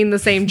doing the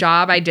same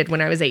job I did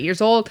when I was 8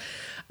 years old.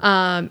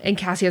 And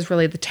Cassia is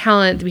really the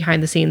talent, the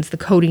behind the scenes, the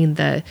coding,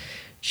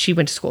 she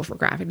went to school for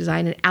graphic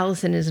design, and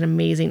Allison is an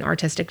amazing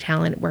artistic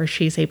talent where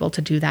she's able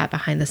to do that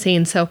behind the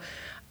scenes. So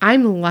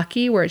I'm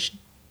lucky where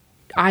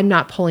I'm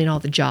not pulling all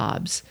the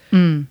jobs,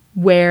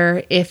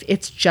 where if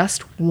it's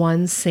just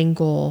one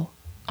single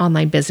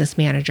online business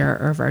manager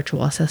or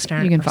virtual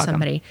assistant, you can or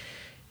somebody. Them.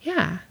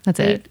 Yeah. That's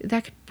it.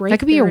 That could break. That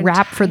could be a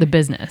wrap for the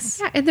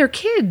business. Yeah, and their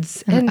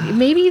kids. And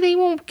maybe they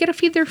won't get to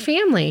feed their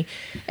family.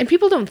 And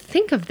people don't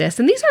think of this.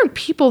 And these aren't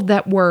people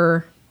that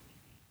were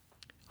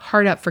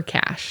hard up for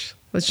cash.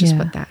 Let's just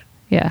put that.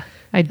 Yeah.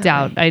 I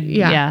doubt. I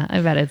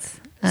bet it's...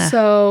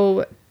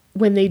 So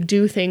when they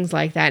do things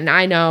like that, and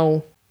I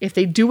know if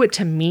they do it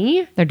to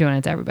me... They're doing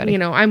it to everybody. You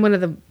know, I'm one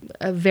of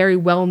a very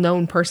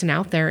well-known person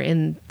out there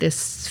in this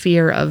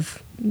sphere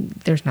of...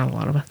 There's not a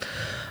lot of us.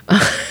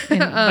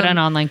 But on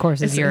online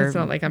courses, it's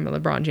not like I'm a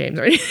LeBron James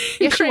or anything.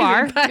 Yes, you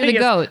are. You're the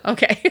GOAT.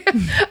 Okay.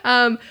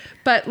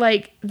 But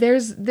like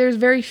there's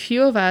very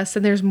few of us,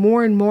 and there's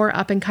more and more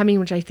up and coming,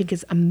 which I think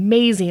is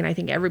amazing. I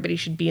think everybody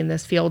should be in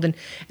this field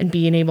and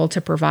being able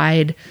to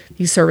provide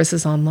these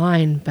services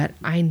online. But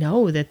I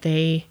know that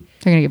they're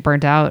going to get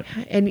burnt out.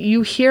 And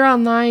you hear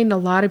online a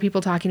lot of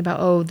people talking about,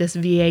 oh, this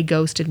VA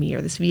ghosted me,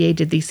 or this VA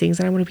did these things.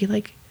 And I want to be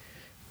like,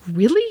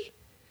 really?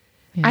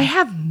 Yeah. I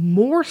have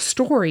more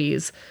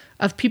stories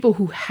of people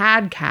who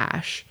had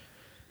cash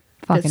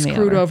that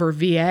screwed over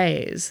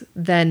VAs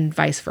than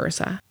vice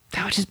versa.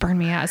 That would just burn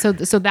me out. So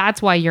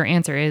that's why your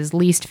answer is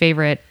least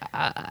favorite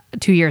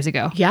 2 years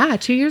ago. Yeah,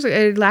 2 years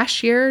ago.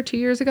 Last year, 2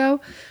 years ago.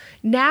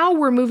 Now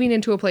we're moving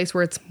into a place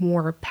where it's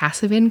more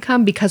passive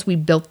income because we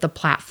built the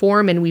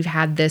platform and we've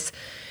had this,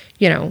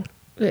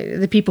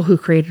 the people who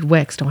created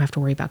Wix don't have to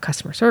worry about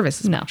customer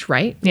service as much,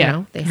 right?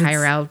 Yeah. They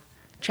hire out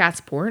chat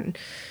support. And,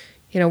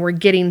 we're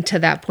getting to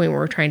that point where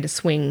we're trying to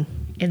swing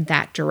in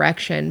that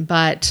direction.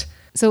 But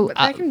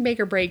that can make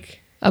or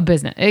break a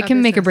business. It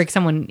can make or break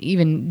someone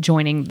even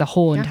joining the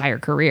whole entire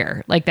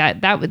career like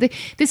that.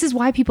 This is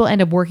why people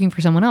end up working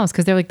for someone else,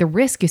 because they're like, the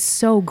risk is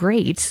so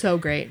great. So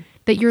great.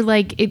 That you're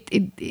like,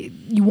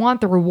 you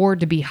want the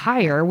reward to be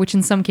higher, which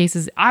in some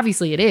cases,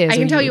 obviously it is. I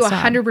can tell you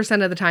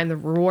 100% of the time the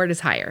reward is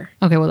higher.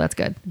 Okay, well, that's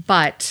good.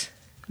 But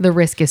the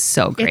risk is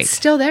so great. It's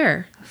still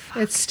there.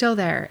 It's still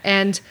there.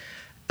 And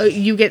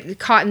you get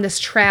caught in this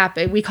trap.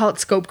 We call it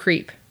scope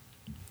creep.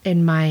 I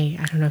don't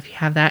know if you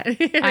have that.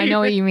 I know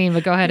what you mean,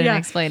 but go ahead and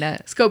explain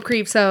it. Scope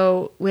creep.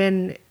 So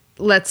when,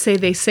 let's say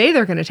they say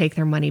they're going to take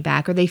their money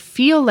back, or they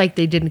feel like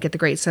they didn't get the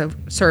great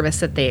service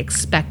that they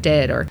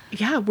expected, or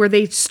where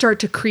they start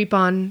to creep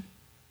on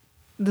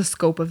the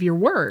scope of your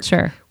work.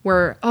 Sure.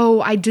 Where,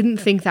 I didn't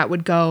think that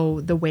would go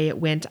the way it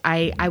went.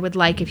 I would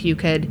like if you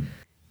could.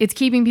 It's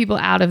keeping people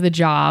out of the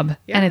job,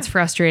 and it's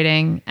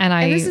frustrating.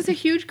 And this is a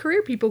huge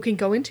career people can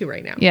go into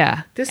right now.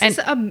 Yeah. This is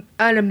an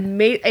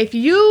amazing. If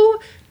you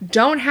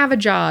don't have a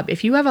job,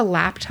 if you have a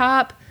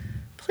laptop,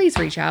 please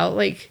reach out.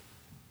 Like,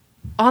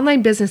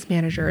 online business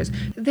managers,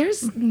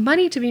 there's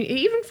money to be,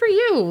 even for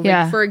you.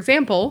 Like, for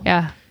example,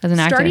 as an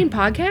actor. Starting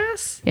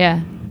podcasts.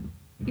 Yeah.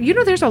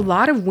 There's a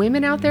lot of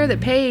women out there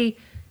that pay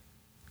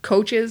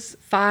coaches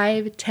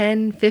 $5,000,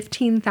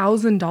 $10,000,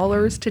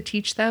 $15,000 to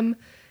teach them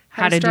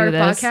how to start a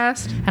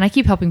podcast. And I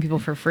keep helping people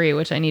for free,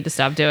 which I need to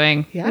stop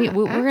doing. Yeah,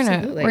 we're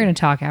gonna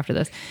talk after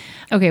this.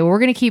 Okay, well, we're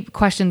gonna keep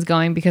questions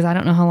going because I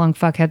don't know how long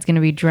Fuckhead's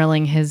gonna be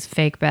drilling his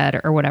fake bed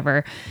or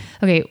whatever.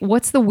 Okay,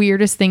 what's the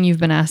weirdest thing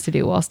you've been asked to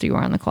do whilst you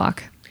are on the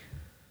clock?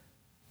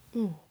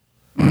 Ooh.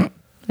 I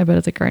bet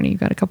it's a Carney. You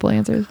got a couple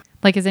answers.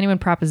 Like, has anyone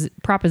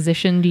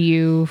propositioned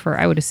you for,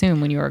 I would assume,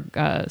 when you were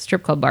a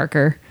strip club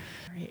barker?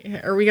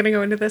 Right. Are we gonna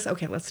go into this?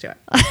 Okay, let's do it.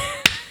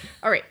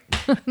 All right.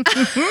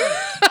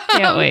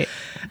 Can't wait.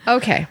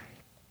 Okay.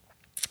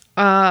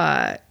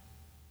 I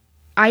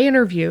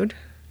interviewed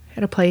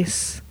at a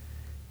place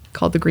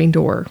called the Green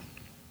Door.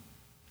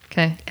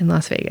 Okay. In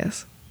Las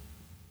Vegas.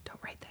 Don't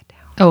write that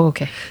down. Oh,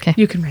 okay. Okay.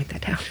 You can write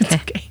that down. It's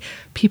okay.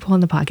 People on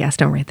the podcast,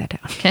 don't write that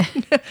down. Okay.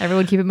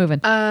 Everyone keep it moving.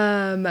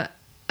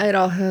 It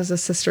all has a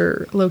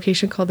sister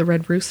location called the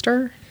Red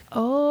Rooster.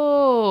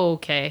 Oh,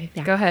 okay.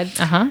 Yeah. Go ahead.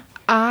 Uh-huh.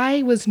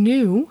 I was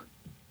new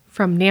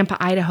from Nampa,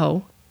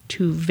 Idaho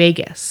to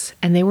Vegas,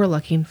 and they were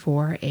looking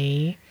for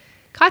a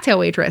cocktail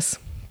waitress.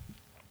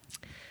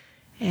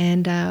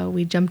 And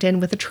we jumped in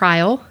with a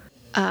trial.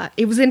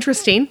 It was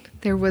interesting.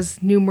 There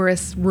was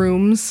numerous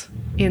rooms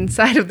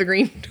inside of the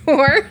Green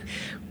Door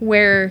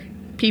where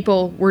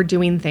people were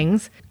doing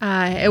things.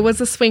 It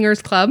was a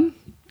swingers club.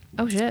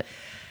 Oh, shit.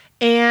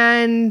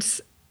 And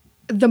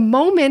the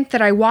moment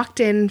that I walked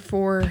in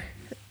for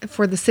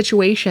the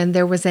situation,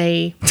 there was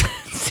a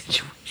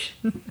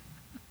situation.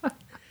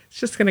 It's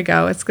just going to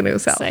go. It's going to go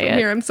south from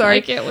here. I'm sorry.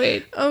 I can't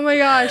wait. Oh, my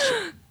gosh.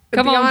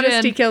 Come on,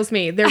 honesty Jen. kills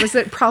me. There was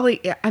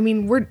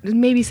we're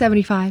maybe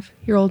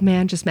 75-year-old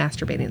man just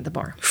masturbating at the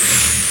bar.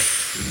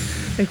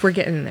 Like, we're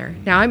getting in there.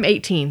 Now I'm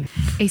 18.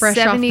 Fresh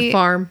off the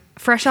farm.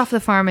 Fresh off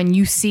the farm, and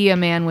you see a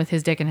man with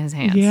his dick in his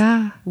hands.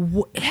 Yeah. I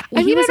don't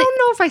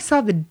know if I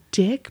saw the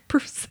dick per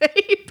se.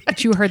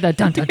 But you heard the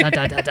dun dun dun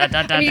dun dun dun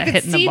dun dun you could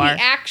hitting see the bar.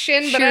 The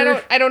action,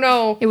 but I don't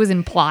know. It was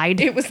implied.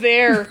 It was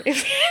there.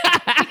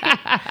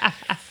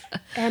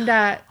 And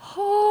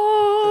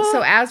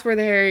so as we're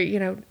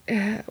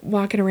there,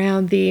 walking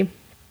around, the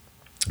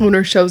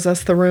owner shows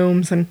us the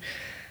rooms, and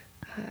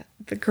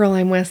the girl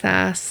I'm with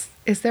asks,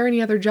 "Is there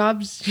any other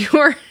jobs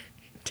you're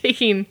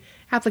taking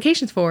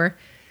applications for?"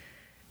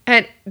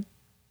 And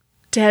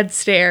dead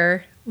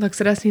stare, looks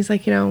at us, and he's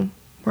like,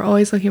 "We're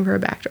always looking for a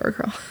backdoor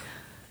girl."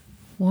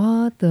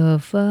 What the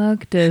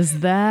fuck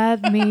does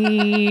that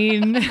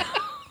mean?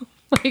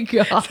 Oh my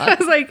God. I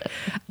was like,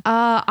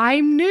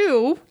 I'm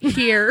new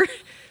here,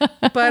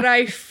 but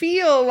I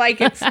feel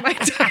like it's my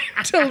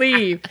time to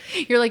leave.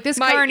 You're like, this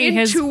my carny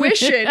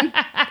intuition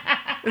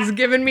is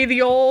giving me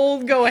the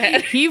old go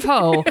ahead. Heave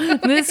ho.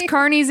 This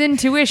carny's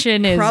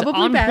intuition is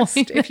probably on best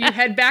point. if you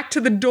head back to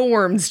the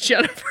dorms,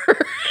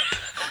 Jennifer.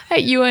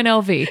 At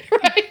UNLV.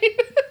 Right.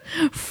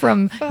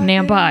 from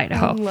Nampa,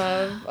 Idaho.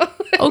 Love.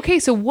 Okay,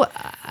 so what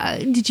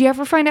did you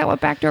ever find out what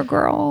backdoor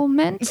girl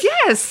meant?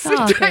 Yes.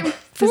 Oh, okay. I'm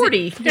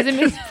 40. Does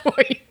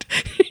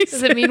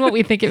it mean what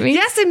we think it means?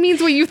 Yes, it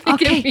means what you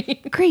think it means.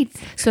 Great.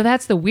 So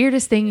that's the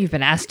weirdest thing you've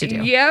been asked to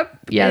do. Yep.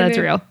 Yeah, that's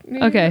real.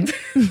 Okay.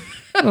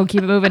 We'll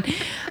keep it moving.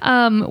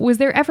 Was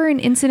there ever an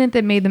incident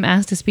that made them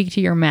ask to speak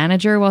to your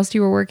manager whilst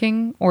you were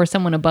working or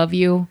someone above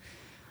you?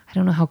 I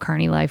don't know how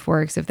carny life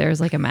works if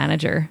there's like a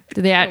manager.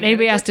 Did they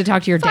anybody ask to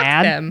talk to your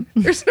dad? Them.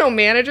 There's no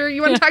manager.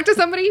 You want to talk to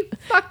somebody?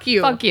 Fuck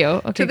you. Fuck you.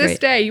 Okay, to this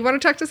day, you want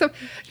to talk to some.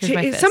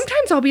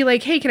 Sometimes I'll be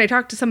like, "Hey, can I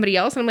talk to somebody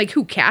else?" And I'm like,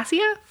 "Who?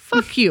 Cassia?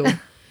 Fuck you.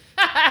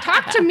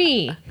 Talk to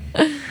me."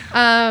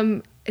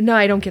 No,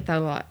 I don't get that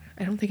a lot.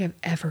 I don't think I've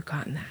ever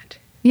gotten that.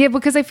 Yeah,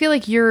 because I feel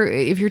like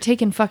if you're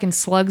taking fucking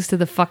slugs to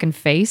the fucking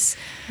face,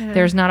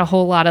 there's not a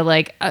whole lot of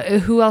like,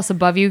 who else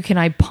above you can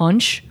I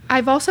punch?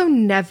 I've also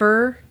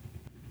never,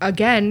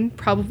 again,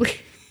 probably.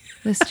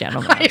 This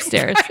gentleman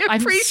upstairs. I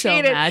appreciate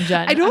I'm so mad,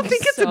 Jen. I don't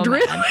think it's so a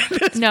drill.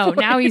 No,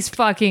 now he's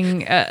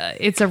fucking,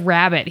 it's a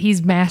rabbit.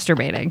 He's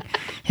masturbating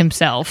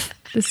himself.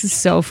 This is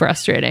so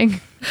frustrating.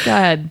 Go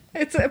ahead.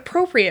 It's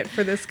appropriate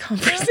for this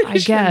conversation, I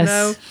guess.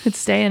 though. It's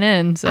staying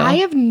in. So I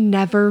have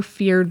never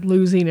feared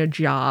losing a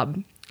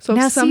job. So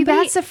now, see,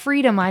 that's a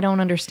freedom I don't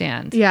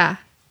understand. Yeah.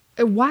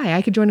 Why?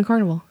 I could join a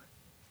carnival.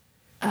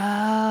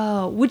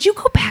 Oh, would you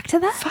go back to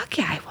that? Fuck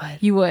yeah, I would.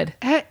 You would?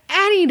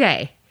 Any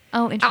day.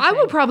 Oh, interesting. I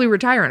would probably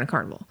retire on a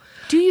carnival.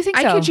 Do you think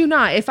so? I kid you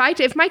not. If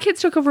my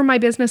kids took over my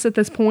business at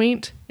this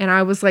point and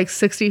I was like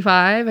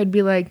 65, I'd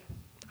be like,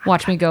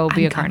 watch me go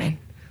be a carny.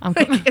 I'm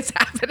like, it's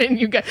happening.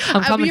 You guys.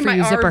 I'm coming be for in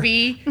you, my zipper.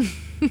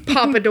 RV,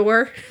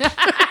 pompadour,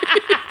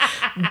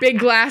 big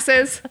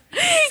glasses,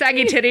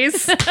 saggy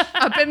titties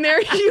up in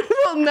there. You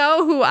will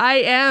know who I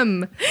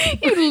am.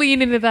 You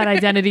lean into that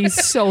identity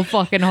so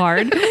fucking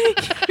hard.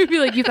 You'd be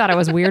like, you thought I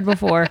was weird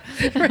before.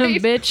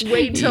 Right? Bitch,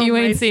 wait till you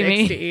my ain't see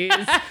 60s. me.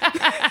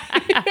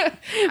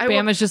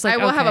 Bama's just like, I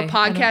will have a okay,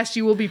 podcast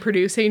you will be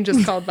producing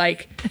just called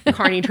like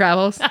Carney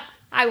Travels.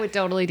 I would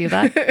totally do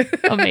that.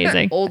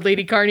 Amazing. Old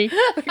lady Carney.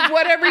 Like,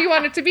 whatever you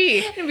want it to be.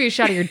 It'd be a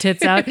shot of your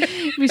tits out.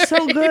 It'd be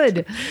so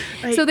good.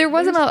 Like, so there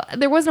wasn't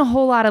a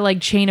whole lot of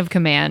like chain of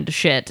command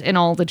shit in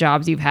all the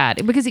jobs you've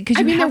had because you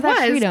have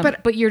that freedom,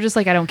 but you're just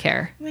like, I don't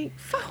care. Like,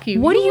 fuck you.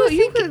 What do you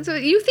think?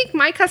 You think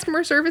my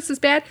customer service is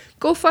bad?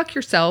 Go fuck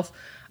yourself.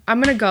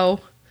 I'm gonna go.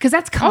 Because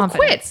that's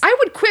confidence. I'll quit. I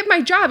would quit my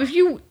job.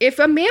 If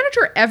a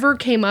manager ever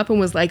came up and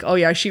was like, oh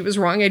yeah, she was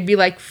wrong, I'd be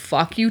like,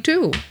 fuck you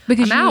too.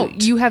 Because I'm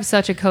out. You have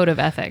such a code of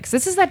ethics.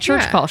 This is that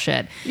church call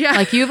shit. Yeah.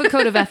 Like you have a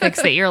code of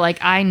ethics that you're like,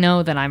 I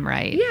know that I'm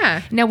right.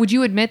 Yeah. Now, would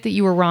you admit that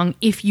you were wrong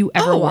if you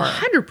ever were?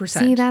 100%.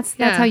 See, that's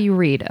how you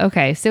read.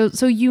 Okay.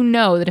 So you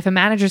know that if a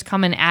manager's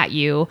coming at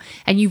you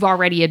and you've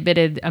already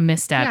admitted a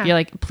misstep, you're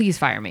like, please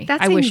fire me.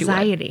 That's I wish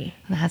anxiety.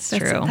 You would. That's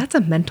true. That's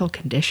a mental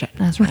condition.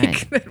 That's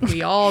right. That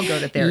we all go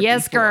to therapy.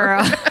 Yes,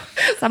 girl.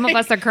 Some of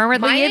us are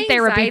currently in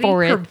therapy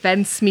for it.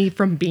 Prevents me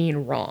from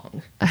being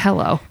wrong.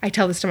 Hello. I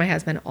tell this to my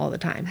husband all the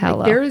time. Hello.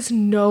 Like, there is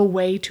no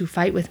way to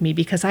fight with me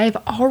because I have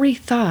already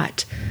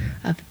thought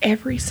of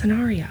every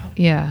scenario.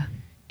 Yeah.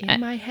 In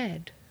my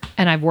head.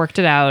 And I've worked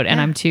it out, and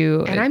I'm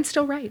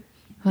still right.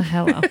 Well,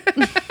 hello.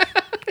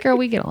 Girl,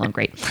 we get along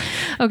great.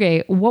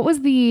 Okay, what was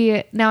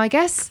now I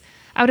guess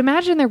I would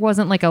imagine there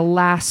wasn't like a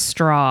last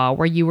straw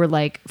where you were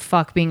like,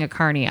 fuck being a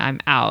carny, I'm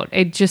out.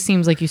 It just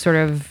seems like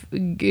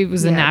it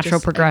was a natural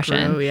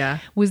progression. Yeah.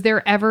 Was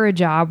there ever a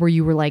job where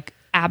you were like,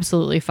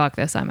 absolutely fuck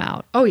this, I'm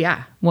out? Oh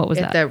yeah. What was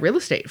At that? the real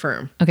estate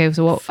firm. Okay,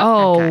 so what?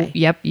 Oh,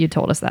 yep, you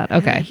told us that.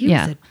 Okay, He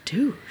was a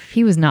douche.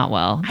 He was not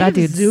well. That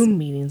dude's Zoom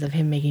meetings of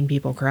him making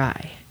people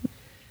cry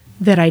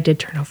that I did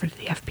turn over to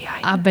the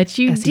FBI. I bet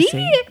you SEC.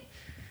 did.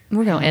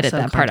 We're going to edit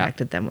that part out.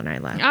 Contacted them when I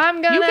left.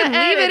 I'm going to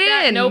leave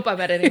it in. Nope,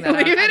 I'm editing that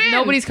Leave out. it in.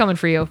 Nobody's coming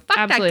for you. Fuck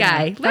Absolutely that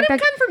guy. not. Let him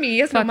come for me. He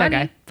has no Fuck that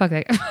money. guy. Fuck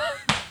that guy.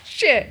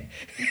 Shit.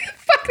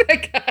 Fuck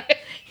that guy.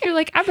 You're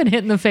like, I've been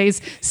hit in the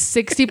face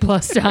 60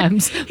 plus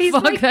times.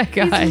 Fuck that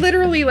guy. He's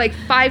literally like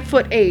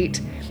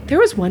 5'8". There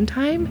was one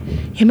time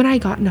him and I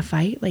got in a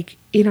fight, like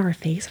in our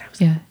face. And I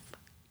was like,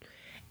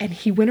 and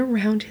he went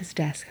around his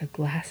desk, a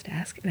glass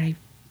desk, and I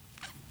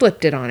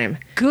flipped it on him.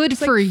 Good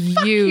for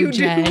you,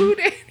 Jen. Dude.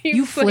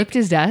 You flipped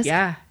his desk?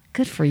 Yeah.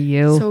 Good for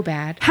you. So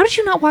bad. How did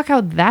you not walk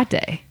out that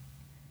day?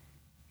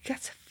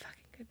 That's a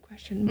fucking good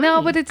question.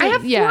 No, but it's I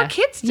have 4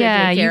 kids to take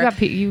care. you got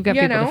people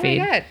to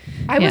feed.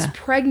 I was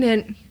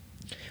pregnant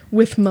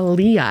with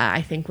Malia,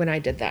 I think, when I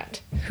did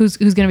that. Who's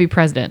going to be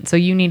president? So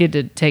you needed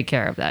to take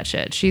care of that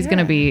shit. She's a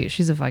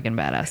fucking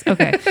badass.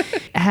 Okay.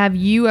 Have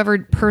you ever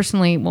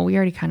personally, well, we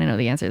already kind of know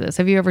the answer to this.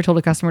 Have you ever told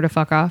a customer to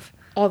fuck off?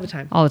 All the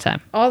time. All the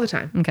time. All the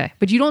time. Okay.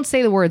 But you don't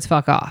say the words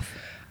fuck off.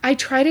 I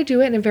try to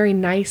do it in a very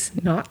nice,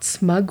 not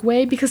smug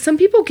way, because some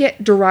people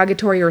get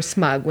derogatory or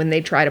smug when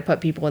they try to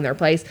put people in their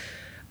place.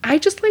 I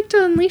just like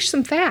to unleash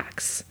some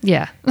facts.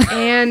 Yeah.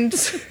 And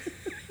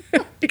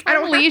I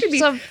don't Unleash have to be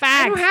some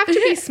facts. I don't have to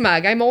be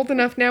smug. I'm old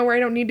enough now where I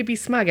don't need to be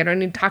smug. I don't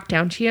need to talk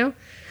down to you.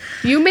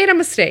 You made a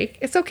mistake.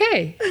 It's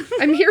okay.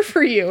 I'm here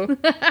for you.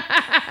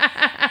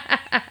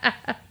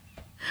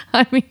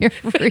 I'm here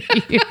for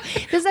you.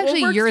 This is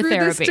actually We'll work your through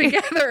therapy.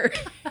 this together.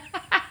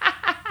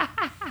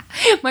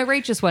 My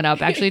rate just went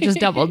up. Actually, it just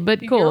doubled, but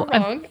cool. You're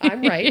wrong.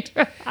 I'm right.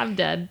 I'm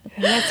dead.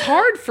 That's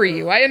hard for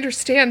you. I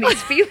understand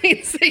these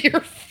feelings that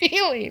you're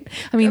feeling.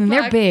 I mean,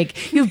 they're big.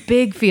 You have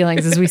big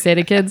feelings, as we say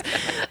to kids.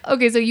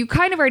 Okay, so you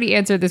kind of already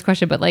answered this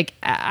question, but like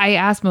I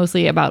asked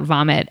mostly about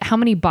vomit. How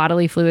many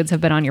bodily fluids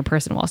have been on your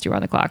person whilst you were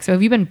on the clock? So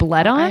have you been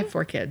bled on? I have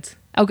 4 kids.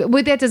 Okay,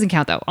 well, that doesn't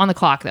count though. On the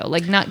clock though,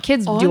 like not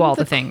kids do all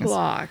the things.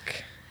 Clock.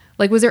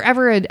 Like, was there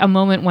ever a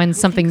moment when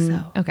something?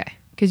 so. Okay,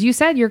 because you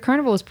said your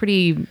carnival was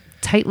pretty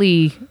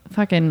tightly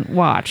fucking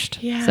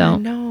watched. Yeah, So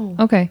no.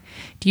 okay,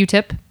 do you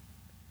tip?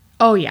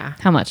 Oh yeah,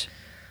 How much?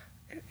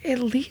 at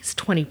least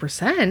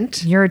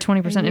 20%. You're at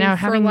 20% now. For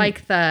Having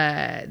like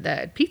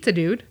the pizza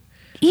dude.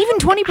 even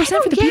 20%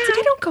 for the pizza.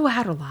 I don't go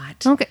out a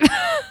lot. Okay,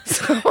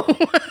 So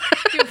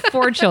you have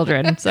 4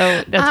 children,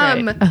 so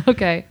that's right.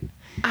 Okay,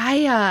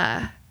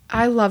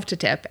 I love to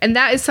tip, and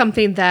that is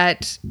something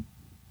that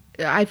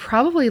I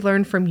probably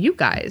learned from you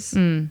guys.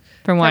 from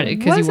what?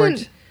 Because you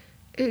worked.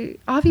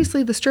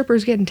 Obviously, the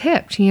strippers getting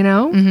tipped. You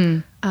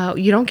know,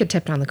 you don't get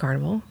tipped on the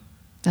carnival.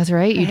 That's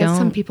right. You I had don't.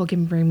 some people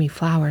bring me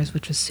flowers,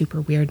 which was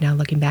super weird now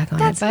looking back on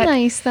That's it. But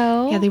nice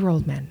though. yeah, they were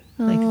old men.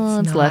 Oh,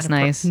 it's less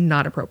nice.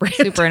 Not appropriate.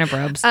 Super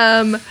inappropriate.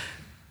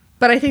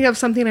 But I think that's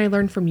something I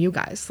learned from you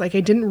guys. Like,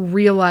 I didn't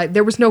realize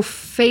there was no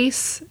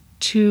face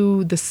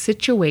to the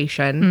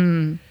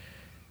situation.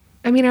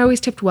 I mean, I always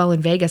tipped well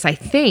in Vegas, I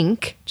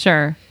think,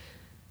 Sure.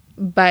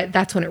 but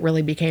that's when it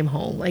really became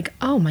home. Like,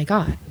 oh my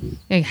God.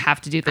 You have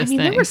to do this I mean,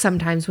 thing. there were some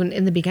times when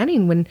in the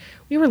beginning when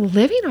we were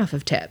living off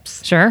of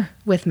tips Sure.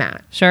 with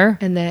Matt Sure.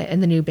 and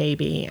the new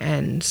baby.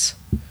 And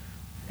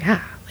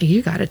yeah, like,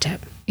 you got a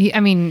tip. I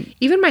mean,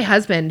 Even my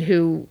husband,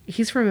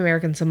 he's from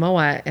American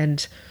Samoa,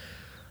 and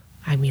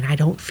I mean, I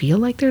don't feel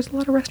like there's a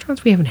lot of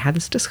restaurants. We haven't had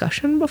this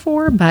discussion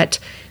before, but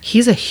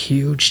he's a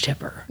huge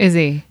tipper. is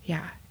he?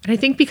 Yeah. And I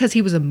think because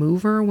he was a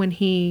mover when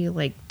he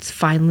like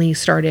finally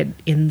started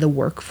in the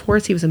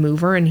workforce, he was a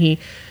mover, and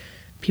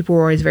people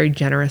were always very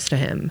generous to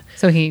him.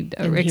 So he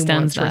And he extends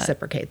wants to that.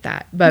 reciprocate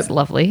that. That's But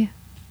lovely.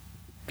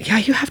 yeah,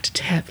 you have to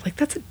tip. Like,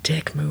 that's a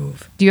dick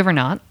move. Do you ever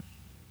not?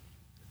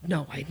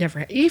 No, I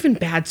never. Even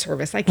bad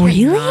service, I cannot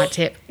Really?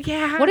 tip.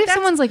 Yeah. What if that's-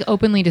 someone's like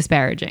openly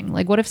disparaging?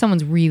 Like, what if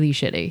someone's really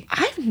shitty?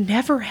 I've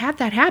never had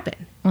that happen.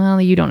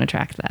 Well, you don't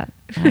attract that.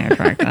 I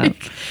attract that.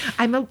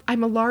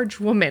 I'm a large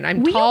woman.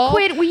 I'm Will you tall.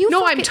 quit? Will you No,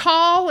 fucking- I'm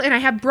tall and I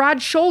have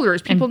broad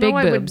shoulders. People and big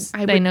know boobs.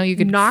 I would. They know you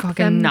could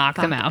fucking knock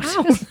them out.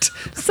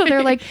 So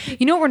they're like,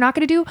 you know what we're not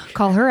going to do?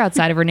 Call her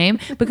outside of her name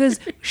because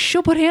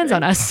she'll put hands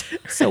on us.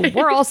 So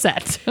we're all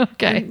set.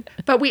 Okay.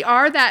 But we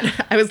are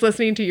that. I was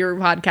listening to your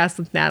podcast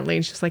with Natalie,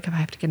 and she's like, "If I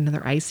have to get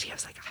another iced tea," I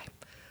was like,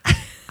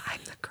 "I'm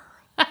the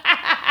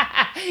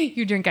girl."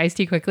 You drink iced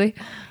tea quickly.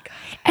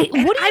 I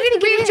didn't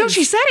get it until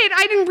she said it.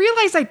 I didn't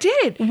realize I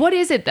did. What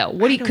is it though?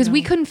 What do you? Because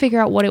we couldn't figure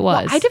out what it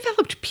was. I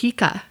developed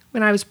pica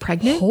when I was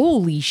pregnant.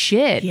 Holy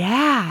shit!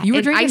 Yeah, You were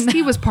and drinking iced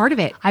tea was part of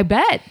it. I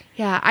bet.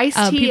 Yeah, iced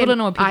tea. People and don't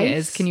know what pica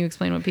ice. is. Can you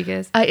explain what pica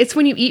is? It's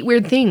when you eat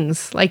weird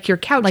things, like your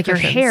couch, Like your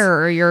cushions. hair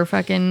or your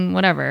fucking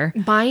whatever.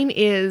 Mine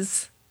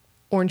is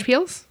orange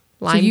peels,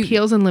 lime you-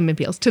 peels, and lemon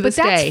peels. To But this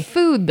that's day,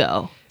 food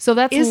though. So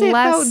that's is it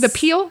less. though? The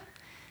peel,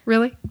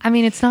 really? I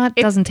mean, it's not.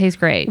 Doesn't taste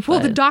great. Well,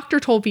 but the doctor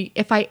told me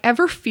if I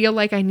ever feel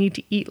like I need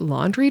to eat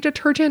laundry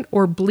detergent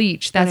or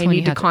bleach, then I when you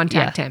need to have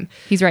contact yeah. him.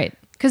 He's right.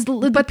 Because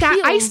But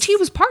that iced tea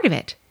was part of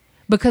it.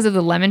 because of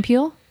the lemon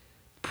peel.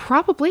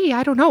 Probably,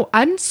 I don't know.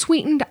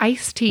 Unsweetened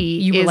iced tea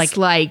You were is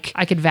like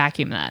I could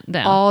vacuum that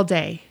down. all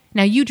day.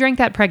 Now you drank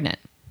that pregnant,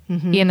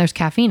 and there's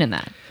caffeine in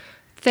that.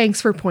 Thanks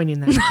for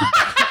pointing that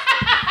out.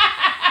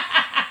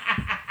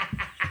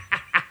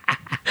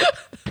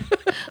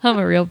 I'm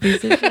a real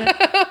piece of shit.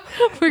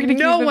 We're gonna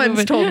No keep it one's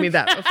moving. told me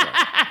that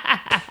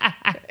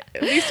before.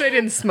 At least I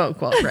didn't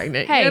smoke while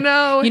pregnant. Hey, you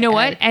know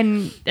what?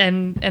 And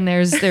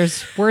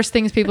there's worse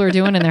things people are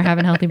doing, and they're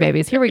having healthy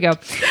babies. Here we go.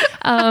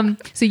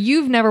 So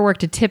you've never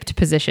worked a tipped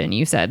position,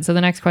 you said. So the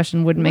next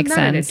question wouldn't make Not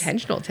an sense.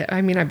 intentional tip.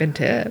 I mean, I've been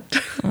tipped.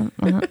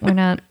 We're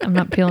not. I'm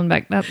not peeling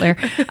back that there.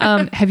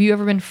 Have you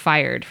ever been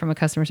fired from a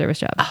customer service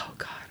job? Oh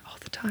God, all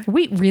the time.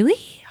 Wait, really?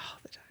 All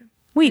the time.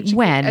 Wait,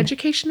 when?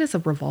 Education is a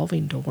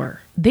revolving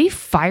door. They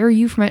fire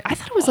you from it? I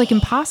thought it was like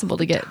impossible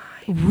to get.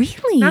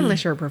 Really? Not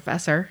unless you're a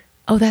professor.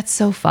 Oh, that's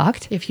so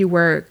fucked. If you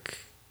work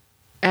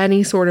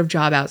any sort of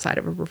job outside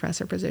of a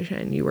professor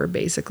position, you were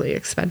basically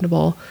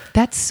expendable.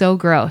 That's so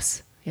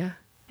gross. Yeah.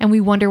 And we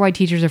wonder why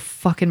teachers are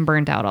fucking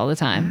burnt out all the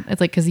time.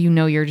 It's like because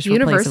you're just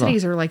Universities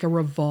replaceable. are like a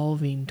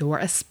revolving door,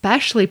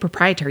 especially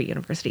proprietary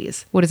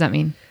universities. What does that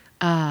mean?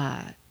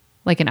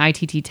 Like an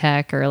ITT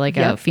Tech or like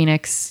a Yep.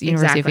 Phoenix,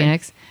 University Exactly. of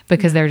Phoenix,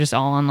 because they're just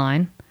all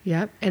online.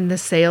 Yep, and the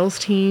sales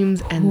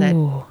teams and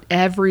Ooh. that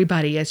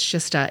everybody. It's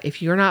just if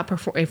you're not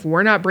if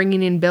we're not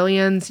bringing in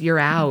billions, you're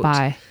out.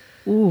 Bye.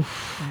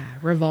 Oof. Yeah,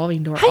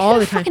 revolving door How all do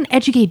the you time. fucking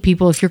educate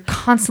people if you're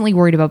constantly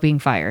worried about being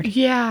fired?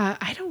 Yeah,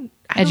 I don't know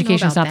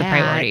Education's about not the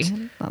that,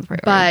 priority. Not the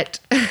priority. But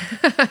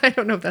I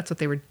don't know if that's what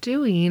they were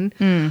doing.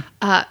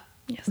 Yes,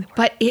 they were.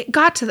 But it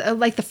got to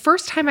like the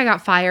first time I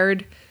got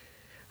fired,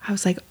 I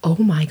was like, oh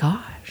my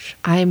gosh,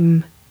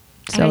 I'm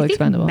so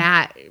expendable.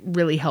 Matt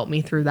really helped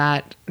me through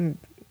that.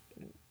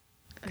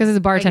 Because as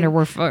a bartender,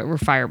 we're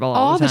fireable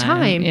all the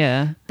time.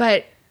 Yeah.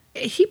 But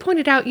he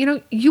pointed out,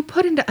 you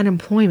put into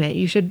unemployment,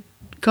 you should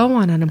go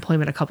on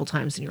unemployment a couple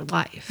times in your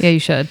life. Yeah, you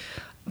should.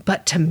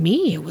 But to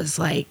me, it was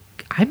like,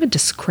 I'm a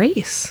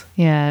disgrace.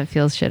 Yeah, it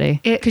feels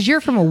shitty. Because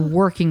you're from a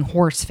working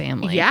horse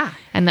family. Yeah.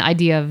 And the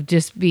idea of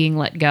just being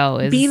let go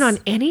is... Being on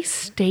any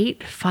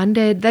state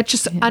funded, that's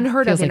just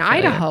unheard of in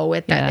Idaho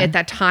at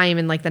that time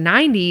in like the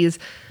 90s.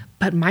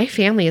 But my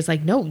family is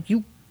like, no,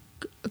 you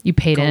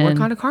paid go in. work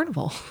on a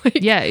carnival.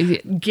 Yeah.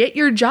 Get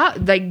your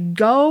job. Like,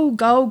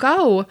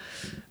 go.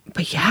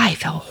 But yeah, I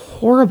felt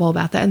horrible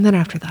about that. And then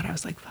after that, I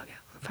was like, fuck it,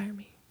 fire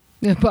me.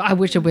 Yeah, but I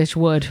wish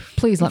would.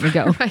 Please let me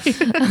go.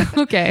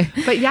 Okay.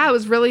 But yeah, it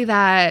was really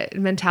that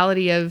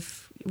mentality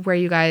of where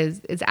you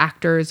guys, it's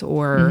actors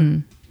or...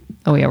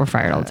 Oh yeah, we're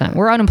fired all the time.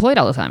 We're unemployed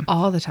all the time.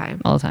 All the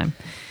time.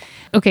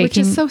 Okay. Which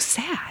is so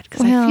sad.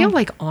 Because I feel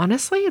like,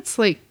 honestly, it's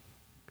like,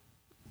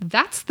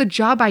 that's the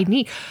job I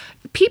need.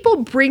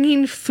 People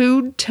bringing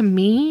food to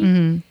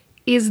me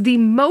is the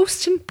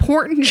most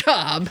important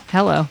job.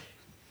 Hello.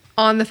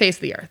 On the face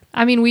of the earth.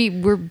 I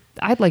mean,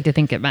 I'd like to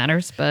think it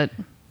matters, but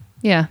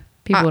yeah,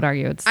 people would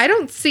argue it's... I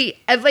don't see,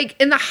 like,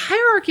 in the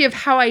hierarchy of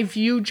how I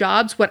view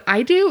jobs, what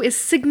I do is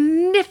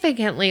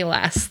significantly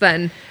less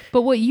than...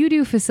 But what you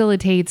do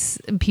facilitates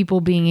people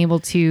being able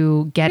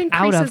to get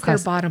out of their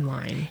bottom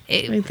line.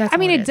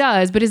 It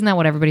does, but isn't that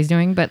what everybody's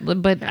doing? But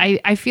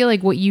I feel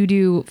like what you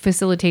do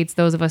facilitates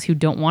those of us who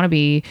don't want to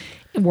be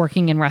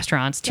working in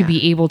restaurants to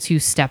be able to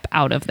step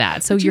out of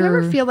that. So do you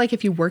ever feel like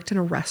if you worked in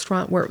a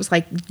restaurant where it was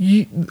like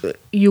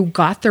you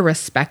got the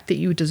respect that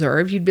you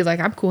deserved, you'd be like,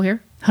 I'm cool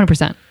here?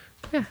 100%.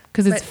 Yeah.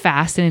 Because it's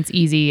fast and it's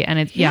easy and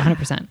it's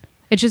 100%.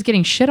 It's just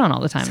getting shit on all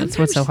the time. That's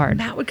what's so hard.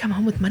 Matt would come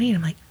home with money and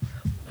I'm like,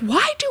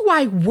 why do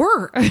I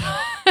work?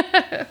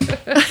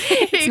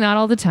 It's not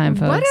all the time,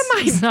 folks. What am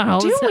I it's not all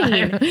doing?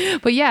 The time.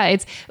 But yeah,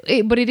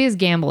 but it is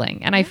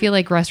gambling. And I feel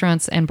like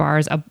restaurants and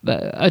bars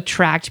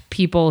attract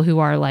people who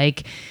are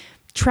like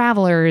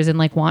travelers and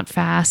like want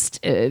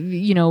fast,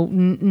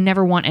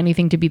 never want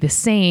anything to be the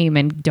same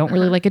and don't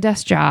really like a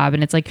desk job.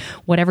 And it's like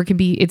whatever can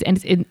be, it's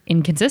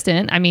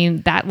inconsistent. I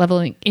mean, that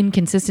level of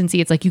inconsistency,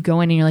 it's like you go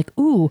in and you're like,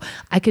 ooh,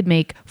 I could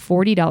make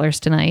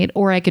 $40 tonight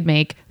or I could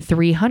make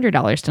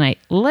 $300 tonight.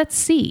 Let's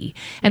see.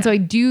 And so I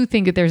do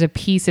think that there's a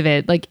piece of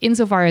it, like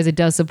insofar as it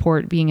does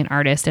support being an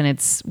artist and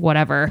it's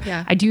whatever.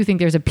 Yeah. I do think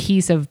there's a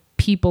piece of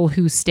people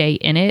who stay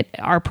in it,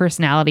 our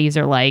personalities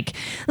are like,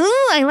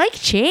 oh, I like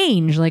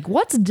change. Like,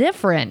 what's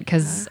different?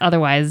 Because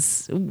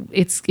otherwise,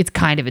 it's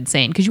kind of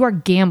insane. Because you are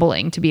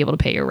gambling to be able to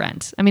pay your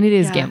rent. I mean, it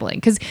is gambling.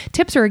 Because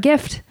tips are a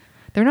gift;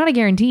 they're not a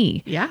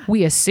guarantee. Yeah,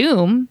 we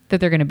assume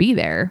that they're going to be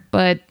there,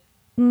 but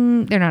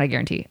they're not a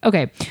guarantee.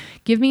 Okay,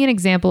 give me an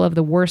example of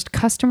the worst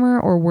customer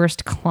or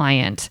worst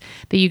client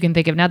that you can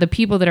think of. Now, the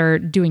people that are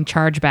doing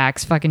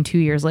chargebacks fucking 2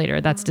 years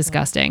later, that's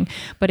disgusting.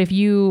 But if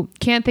you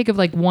can't think of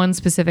like one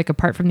specific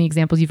apart from the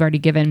examples you've already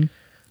given,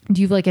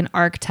 do you have like an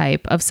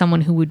archetype of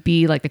someone who would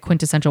be like the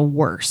quintessential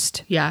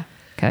worst? Yeah.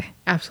 Okay.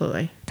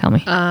 Absolutely. Tell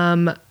me.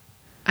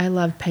 I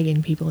love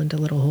pegging people into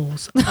little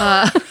holes.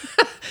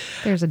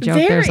 There's a joke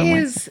there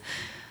somewhere.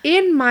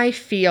 In my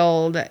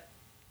field,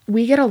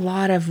 we get a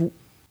lot of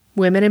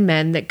women and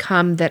men that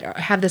come that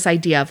have this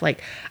idea of like,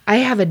 I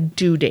have a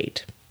due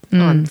date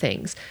on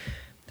things.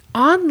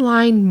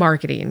 Online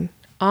marketing,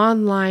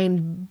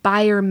 online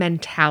buyer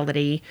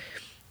mentality,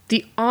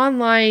 the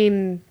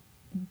online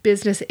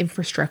business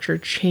infrastructure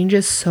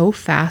changes so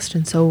fast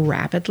and so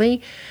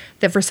rapidly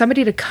that for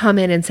somebody to come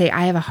in and say,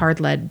 I have a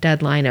hard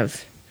deadline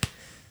of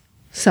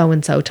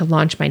so-and-so to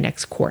launch my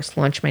next course,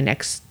 launch my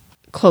next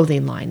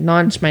clothing line,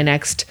 launch my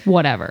next...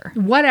 whatever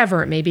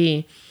it may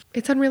be,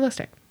 it's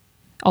unrealistic.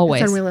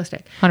 Always. It's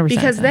unrealistic. 100%.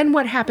 Because then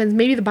what happens,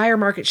 maybe the buyer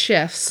market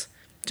shifts,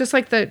 just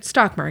like the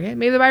stock market.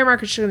 Maybe the buyer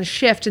market's going to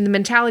shift and the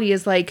mentality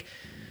is like,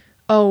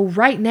 oh,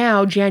 right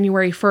now,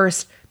 January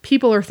 1st,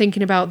 people are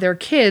thinking about their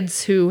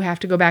kids who have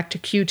to go back to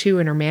Q2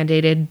 and are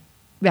mandated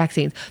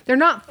vaccines. They're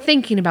not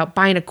thinking about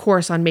buying a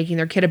course on making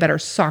their kid a better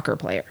soccer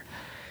player.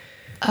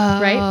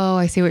 Right? Oh,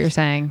 I see what you're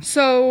saying.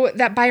 So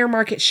that buyer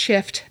market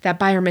shift, that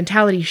buyer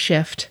mentality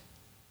shift,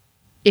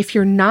 if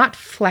you're not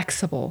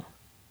flexible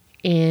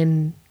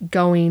in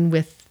rolling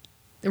with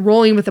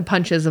the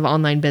punches of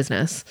online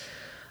business,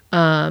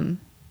 you're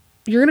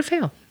going to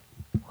fail.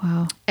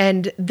 Wow.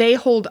 And they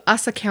hold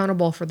us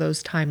accountable for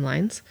those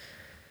timelines.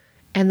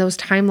 And those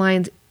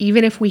timelines,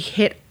 even if we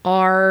hit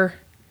our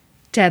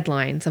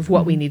deadlines of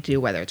what we need to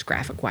do, whether it's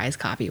graphic wise,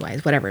 copy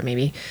wise, whatever it may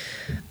be,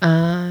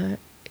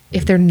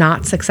 if they're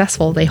not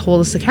successful, they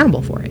hold us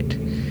accountable for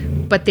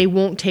it. But they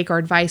won't take our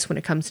advice when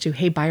it comes to,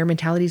 hey, buyer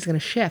mentality is going to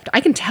shift. I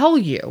can tell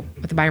you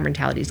what the buyer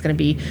mentality is going to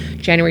be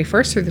January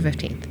 1st through the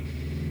 15th.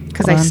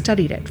 Because I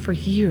studied it for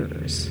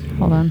years.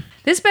 Hold on.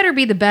 This better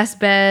be the best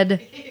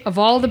bed of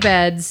all the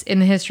beds in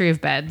the history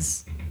of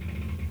beds.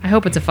 I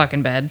hope it's a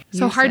fucking bed.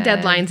 So hard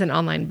deadlines in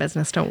online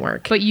business don't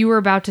work. But you were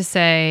about to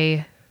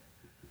say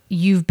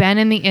you've been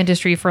in the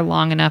industry for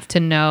long enough to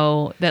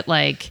know that,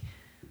 like,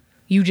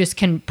 You just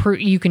can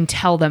you can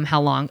tell them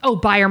how long. Oh,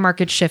 buyer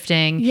market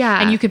shifting.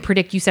 Yeah. And you could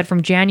predict, you said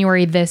from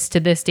January this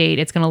to this date,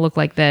 it's going to look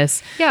like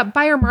this. Yeah,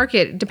 buyer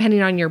market,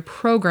 depending on your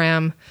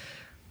program.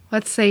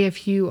 Let's say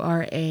if you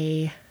are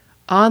a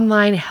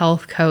online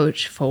health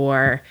coach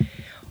for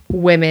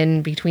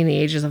women between the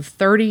ages of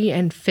 30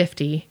 and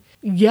 50,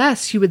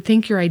 yes, you would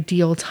think your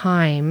ideal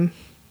time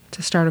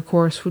to start a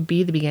course would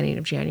be the beginning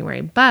of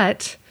January,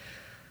 but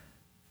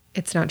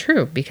it's not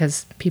true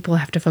because people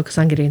have to focus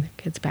on getting their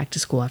kids back to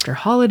school after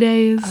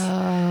holidays.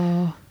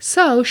 Oh.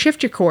 So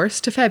shift your course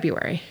to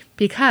February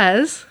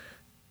because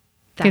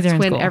that's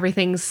when school.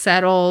 Everything's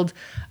settled.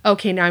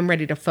 Okay, now I'm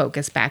ready to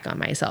focus back on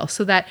myself.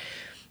 So that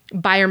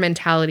buyer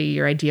mentality,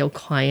 your ideal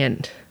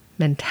client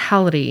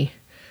mentality,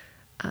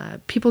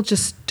 people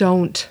just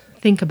don't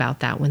think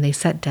about that when they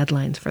set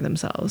deadlines for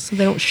themselves. So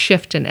they don't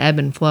shift and ebb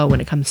and flow when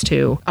it comes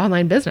to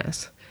online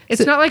business.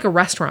 It's not like a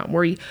restaurant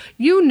where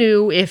you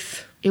knew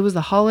if it was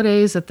the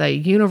holidays at the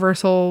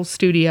Universal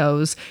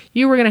Studios,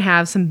 you were going to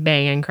have some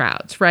banging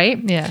crowds,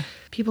 right? Yeah.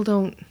 People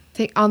don't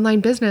think online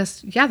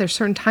business. Yeah, there's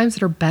certain times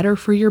that are better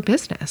for your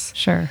business.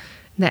 Sure. And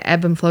that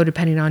ebb and flow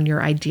depending on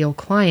your ideal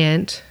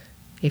client.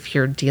 If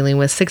you're dealing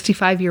with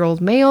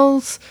 65-year-old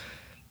males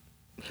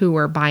who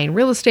are buying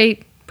real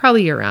estate,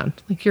 probably year-round.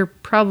 Like you're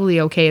probably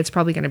okay. It's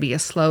probably going to be a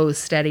slow,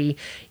 steady,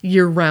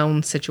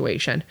 year-round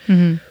situation.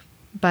 Mm-hmm.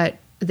 But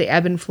the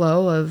ebb and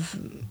flow of,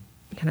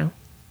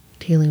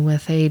 dealing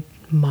with a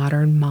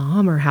modern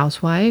mom or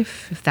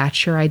housewife, if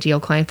that's your ideal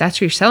client, if that's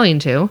who you're selling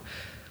to,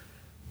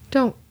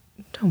 don't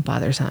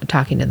bother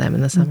talking to them in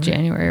the summer.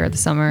 January or the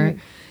summer.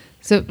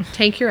 So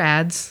take your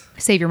ads.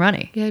 Save your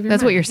money. Yeah,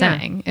 that's what you're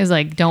saying. Is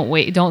like, don't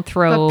wait, don't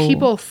throw. But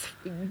people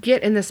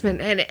get in this, and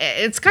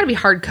it's got to be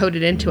hard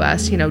coded into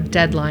us,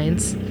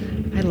 deadlines.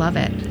 I love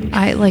it.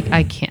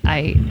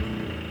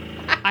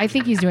 I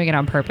think he's doing it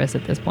on purpose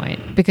at this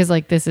point because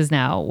this is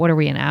now, what are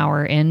we, an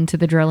hour into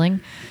the drilling?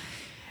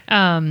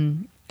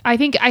 I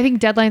think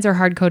deadlines are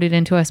hard coded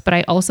into us, but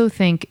I also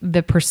think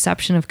the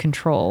perception of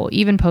control,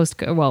 even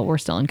we're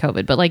still in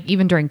COVID, but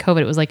even during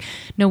COVID, it was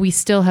no, we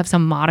still have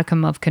some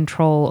modicum of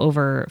control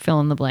over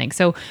fill in the blank.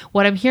 So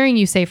what I'm hearing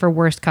you say for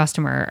worst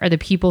customer are the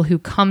people who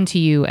come to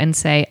you and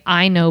say,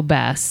 I know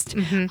best.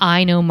 Mm-hmm.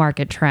 I know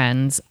market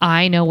trends.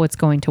 I know what's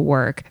going to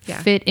work,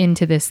 fit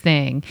into this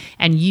thing.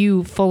 And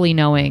you fully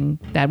knowing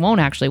that won't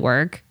actually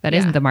work. That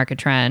isn't the market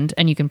trend.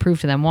 And you can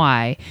prove to them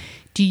why.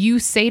 Do you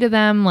say to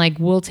them,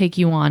 we'll take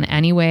you on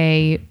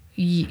anyway?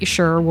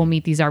 Sure, we'll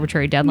meet these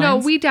arbitrary deadlines? No,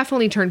 we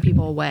definitely turn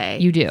people away.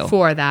 You do?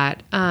 For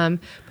that. But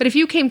if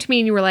you came to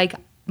me and you were like,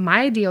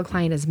 my ideal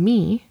client is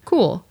me,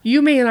 cool.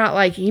 You may not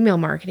like email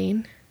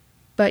marketing,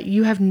 but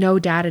you have no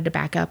data to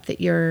back up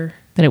that your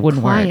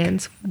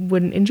clients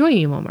wouldn't enjoy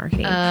email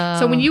marketing.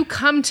 So when you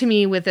come to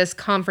me with this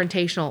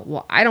confrontational,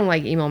 well, I don't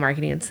like email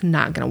marketing, it's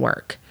not going to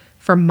work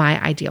for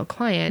my ideal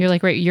client. You're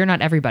right, you're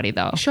not everybody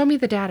though. Show me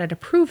the data to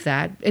prove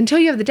that. Until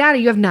you have the data,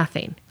 you have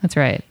nothing. That's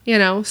right.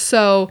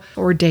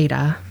 Or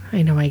data.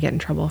 I know I get in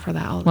trouble for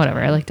that all the Whatever,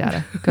 time. I like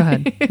data. Go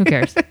ahead. Who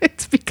cares?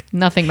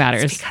 Nothing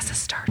matters. It's because of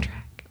Star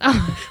Trek.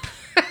 Oh.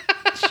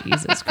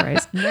 Jesus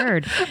Christ.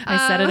 Nerd.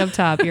 I said it up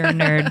top. You're a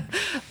nerd.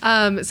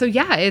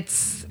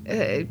 It's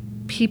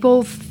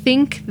people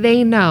think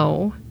they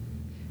know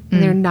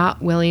and they're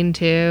not willing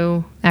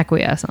to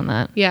acquiesce on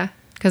that. Yeah.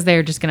 Because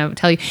they're just going to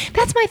tell you.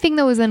 That's my thing,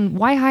 though, is then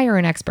why hire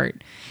an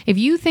expert? If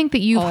you think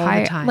that you've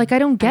hired, I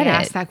don't get it. I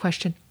ask that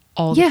question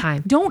all the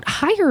time. Don't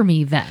hire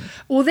me then.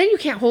 Well, then you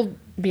can't hold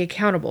me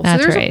accountable.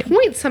 That's so there's right. a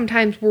point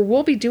sometimes where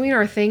we'll be doing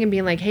our thing and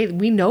being like, hey,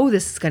 we know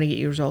this is going to get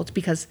you results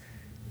because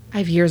I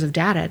have years of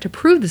data to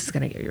prove this is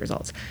going to get you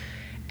results.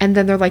 And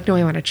then they're like, no,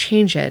 I want to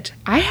change it.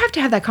 I have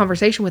to have that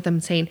conversation with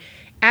them saying,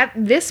 at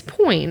this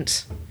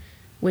point,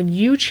 when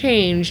you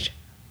changed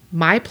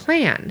my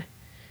plan,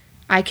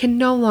 I can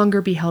no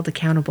longer be held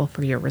accountable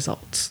for your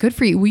results. Good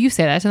for you. Will you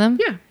say that to them?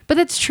 Yeah. But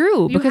that's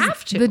true. You because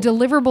have to. The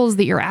deliverables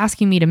that you're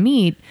asking me to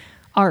meet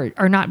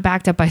are not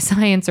backed up by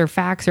science or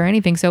facts or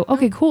anything. So,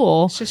 okay,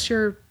 cool. It's just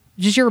your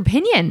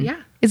opinion.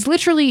 Yeah. It's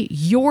literally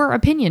your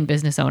opinion,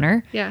 business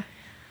owner. Yeah.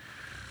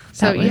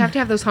 So you have to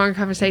have those hard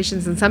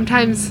conversations, and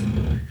sometimes...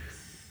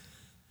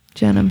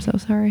 Jen, I'm so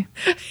sorry.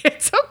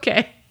 It's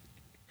okay.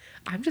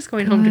 I'm just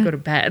going home to go to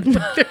bed.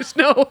 It's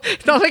not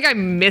like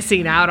I'm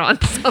missing out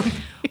on something.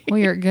 Well,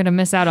 you're going to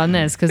miss out on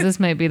this because this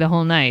might be the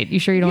whole night. You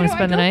sure you don't want to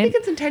spend the night? I don't think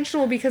it's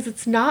intentional because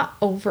it's not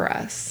over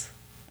us.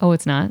 Oh,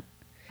 it's not?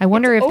 I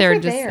wonder if they're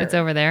there. It's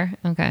over there.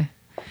 Okay.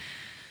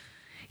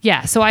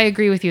 Yeah. So I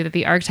agree with you that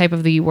the archetype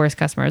of the worst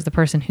customer is the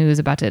person who is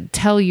about to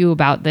tell you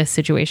about this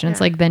situation. It's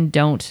then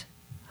don't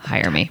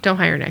hire me. Don't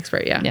hire an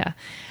expert. Yeah. Yeah.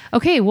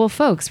 Okay. Well,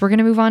 folks, we're going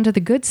to move on to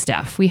the good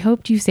stuff. We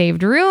hoped you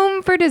saved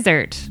room for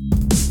dessert.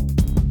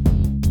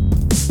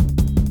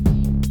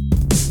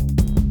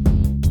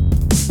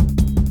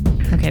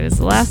 Okay, this is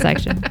the last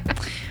section.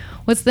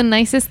 What's the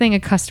nicest thing a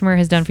customer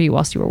has done for you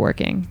whilst you were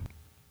working?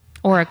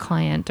 Or a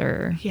client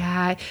or...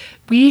 Yeah.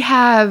 We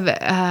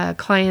have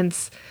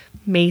clients,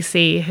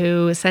 Macy,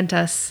 who sent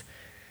us,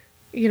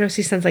 she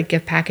sends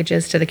gift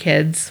packages to the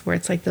kids where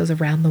it's those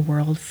around the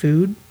world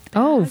food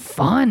Oh,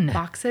 fun.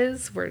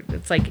 boxes where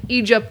it's like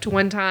Egypt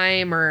one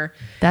time or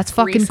That's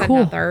fucking Greece cool.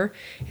 another.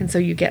 And so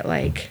you get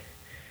like,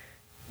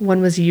 one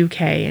was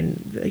UK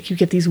and like you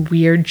get these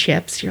weird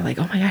chips. You're like,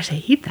 oh my gosh,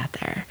 they eat that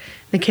there.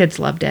 The kids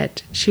loved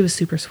it. She was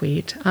super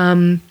sweet.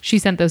 She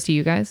sent those to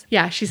you guys?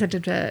 Yeah, she sent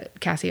it to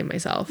Cassie and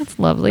myself. That's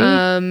lovely.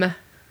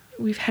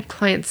 We've had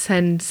clients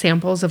send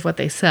samples of what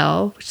they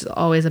sell, which is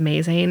always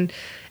amazing.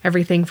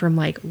 Everything from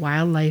like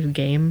wildlife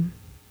game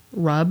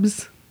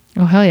rubs,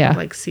 Oh, hell yeah.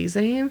 like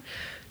seasoning,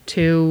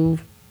 to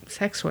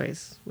sex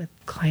toys with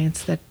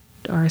clients that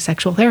are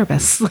sexual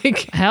therapists.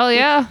 Like, Hell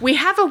yeah. we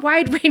have a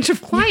wide range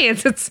of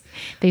clients. It's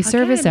They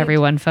service again,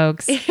 everyone,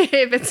 folks. if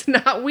it's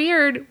not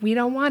weird, we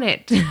don't want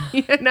it.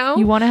 You know?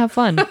 You want to have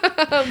fun.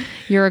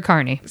 You're a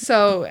carny.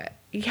 So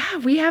yeah,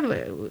 we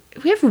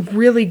have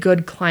really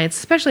good clients,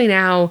 especially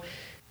now,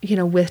 you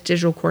know, with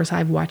Digital Course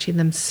Hive, watching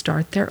them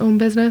start their own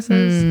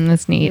businesses.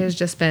 That's neat. It has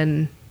just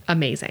been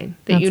amazing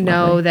that That's you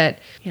know lovely. that,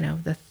 you know,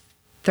 the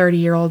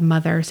 30-year-old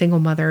mother, single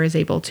mother is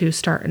able to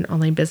start an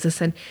online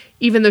business. And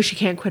even though she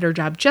can't quit her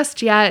job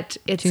just yet,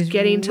 it's She's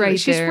getting to, right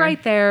she's there.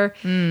 right there.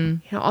 You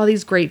know, all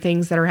these great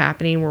things that are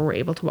happening where we're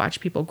able to watch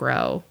people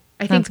grow.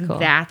 I think That's cool.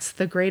 that's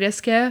the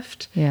greatest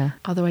gift. Yeah.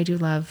 Although I do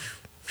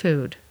love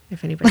food,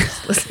 if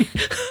anybody's listening.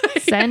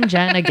 Send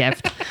Jen a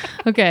gift.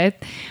 Okay.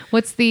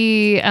 What's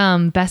the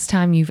best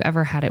time you've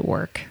ever had at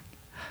work?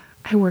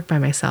 I work by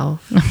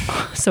myself.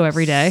 So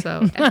every day.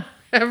 So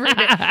every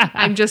day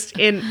I'm just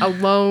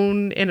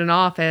alone in an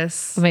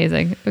office.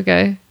 Amazing.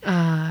 Okay.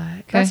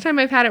 Best time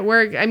I've had at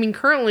work. I mean,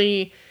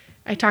 currently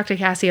I talk to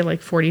Cassie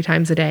like 40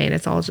 times a day and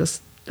it's all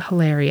just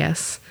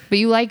hilarious. But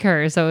you like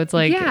her, so it's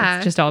like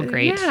it's just all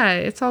great. Yeah,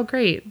 it's all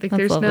great. Like That's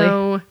there's lovely.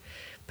 no,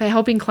 by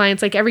helping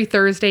clients, like every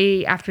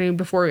Thursday afternoon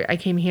before I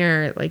came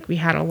here, like we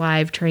had a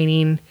live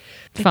training.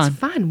 It's Fun.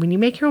 fun. When you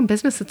make your own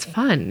business, it's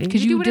fun.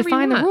 Because do you whatever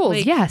define the want. rules.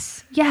 Like,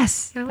 Yes.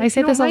 Yes. you know, I if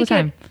say you this don't all the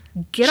like time.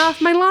 it, get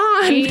off my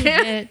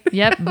lawn.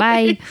 Yep.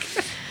 Bye.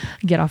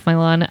 Get off my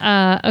lawn.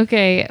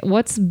 Okay.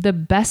 What's the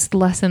best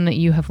lesson that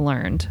you have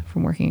learned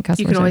from working in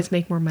customer You can service? always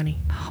make more money.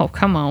 Oh,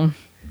 come on.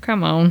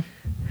 Come on.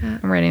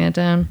 I'm writing that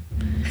down.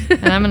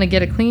 And I'm going to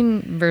get a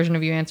clean version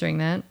of you answering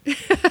that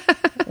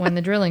when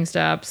the drilling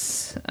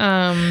stops.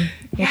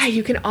 Yeah,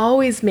 you can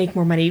always make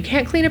more money. You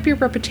can't clean up your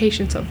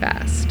reputation so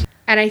fast.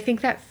 And I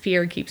think that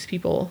fear keeps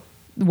people,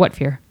 What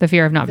fear? The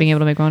fear of not being able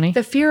to make money?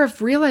 the fear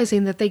of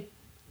realizing that they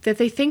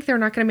think they're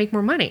not going to make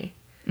more money.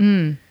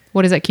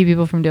 What does that keep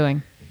people from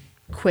doing?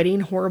 Quitting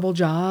horrible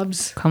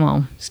jobs, Come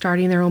on.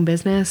 starting their own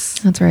business,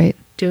 That's right.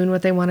 doing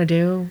what they want to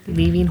do,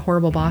 leaving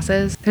horrible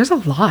bosses. There's a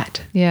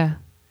lot. Yeah.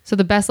 So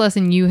the best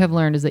lesson you have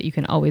learned is that you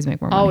can always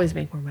make more money. Always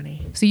make more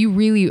money. So you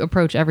really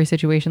approach every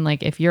situation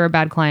like, if you're a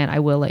bad client, I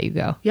will let you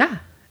go. Yeah,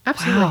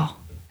 absolutely.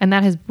 And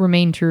that has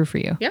remained true for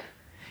you. Yeah.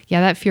 Yeah,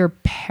 that fear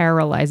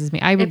paralyzes me.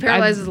 It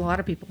paralyzes a lot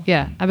of people.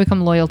 Yeah, I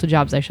become loyal to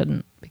jobs I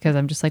shouldn't because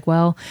I'm just like,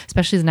 well,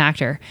 especially as an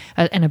actor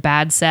in a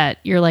bad set,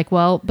 you're like,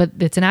 well, but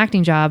it's an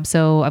acting job,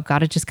 so I've got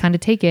to just kind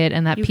of take it.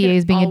 And that You PA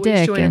is being a always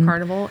dick. join And a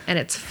carnival, and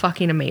it's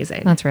fucking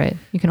amazing. that's right.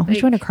 You can always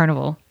join a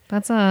carnival.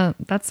 That's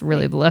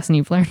really the lesson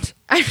you've learned.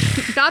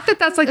 Not that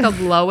that's like the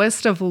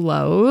lowest of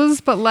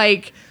lows, but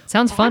like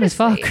Sounds fun as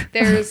honestly, fuck.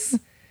 There's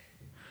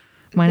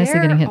Minus the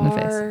there getting hit in the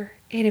face. are-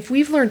 And if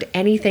we've learned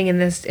anything in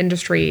this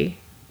industry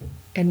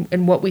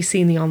and what we see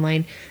in the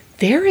online,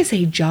 there is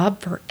a job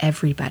for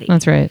everybody.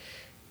 That's right.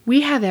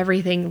 We have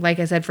everything, like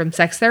I said, from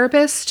sex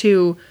therapists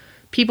to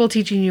people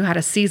teaching you how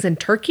to season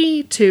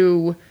turkey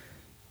to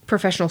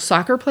professional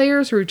soccer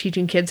players who are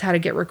teaching kids how to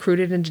get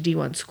recruited into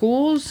D1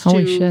 schools.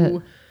 Holy to,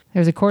 shit.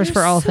 There's a course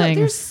for all There's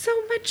things. so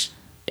much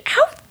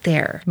out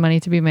there. Money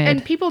to be made.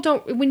 And people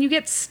don't, when you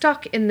get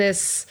stuck in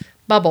this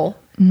bubble,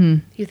 Mm-hmm.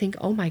 you think,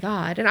 oh my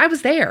God. And I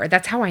was there.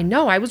 That's how I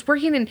know. I was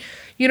working in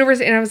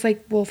university and I was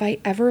like, well, if I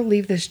ever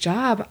leave this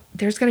job,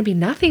 there's going to be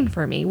nothing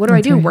for me. What do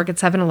I do? right. Work at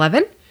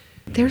 7-Eleven?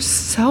 There's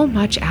so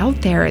much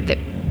out there that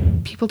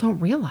people don't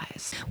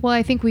realize. Well,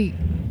 I think we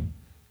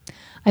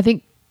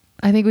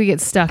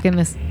get stuck in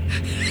this.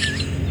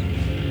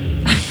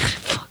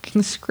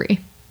 Fucking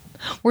scream.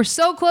 We're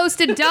so close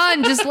to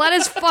done. Just let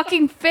us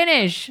fucking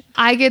finish.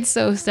 I get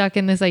so stuck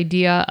in this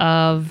idea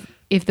of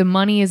if the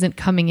money isn't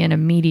coming in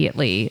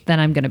immediately, then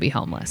I'm going to be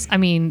homeless. I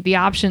mean, the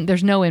option,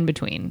 there's no in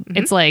between. Mm-hmm.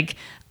 It's like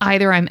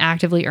either I'm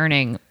actively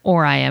earning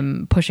or I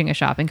am pushing a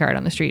shopping cart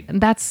on the street.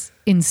 And that's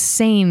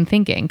insane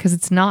thinking because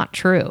it's not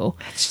true.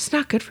 It's just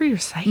not good for your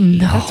psyche.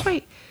 No. That's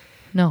why.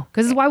 No,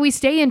 because it's why we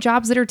stay in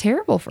jobs that are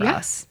terrible for Yeah.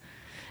 us.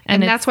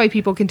 And it's- that's why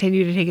people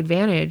continue to take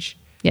advantage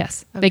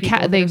yes, of they people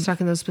that they are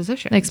stuck in those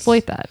positions. They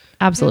exploit that.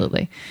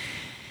 Absolutely.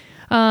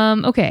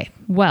 Okay.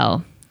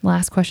 Well,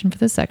 last question for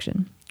this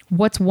section.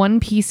 What's one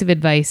piece of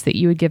advice that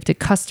you would give to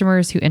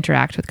customers who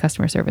interact with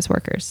customer service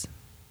workers?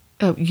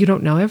 Oh, you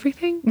don't know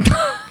everything?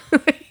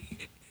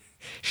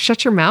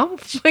 Shut your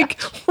mouth.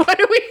 Like, what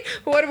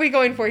are we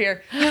going for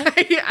here?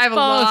 I have a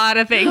lot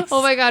of things.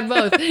 Oh my God,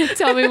 both.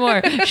 Tell me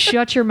more.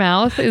 Shut your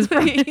mouth is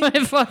probably my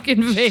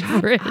fucking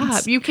favorite.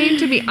 You came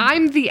to me.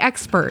 I'm the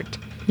expert.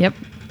 Yep.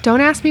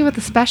 Don't ask me what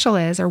the special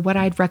is or what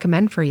I'd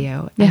recommend for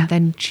you, and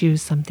then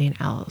choose something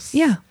else.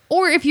 Yeah.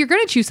 Or if you're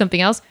going to choose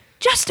something else,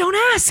 just don't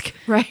ask.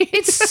 Right.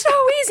 It's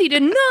so easy to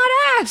not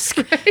ask.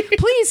 Right.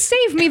 Please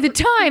save me the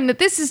time that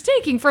this is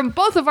taking from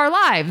both of our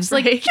lives.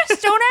 Like,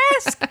 just don't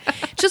ask.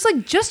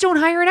 Just don't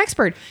hire an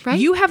expert. Right.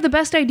 You have the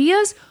best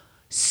ideas.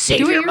 Save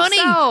your money.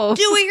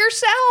 Do it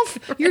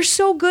yourself. You're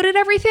so good at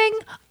everything.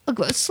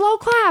 Slow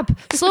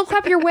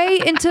clap your way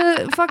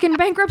into fucking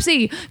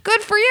bankruptcy.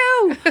 Good for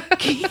you.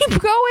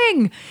 Keep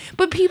going.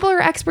 But people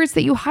are experts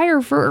that you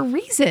hire for a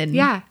reason.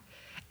 Yeah.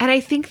 And I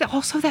think that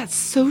also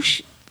that's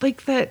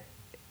like that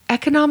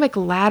economic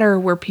ladder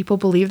where people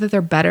believe that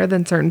they're better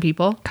than certain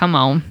people. Come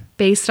on.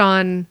 Based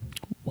on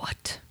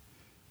what?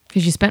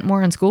 Because you spent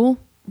more on school?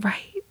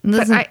 Right.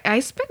 But I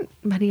spent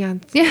money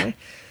on... Yeah.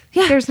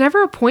 There's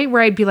never a point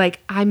where I'd be like,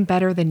 I'm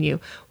better than you.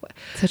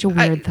 Such a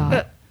weird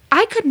thought.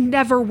 I could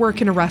never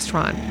work in a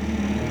restaurant.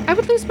 I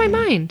would lose my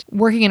mind.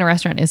 Working in a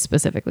restaurant is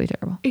specifically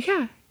terrible.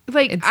 Yeah.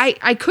 Like,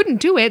 I couldn't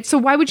do it. So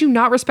why would you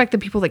not respect the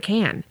people that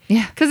can?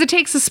 Yeah. Because it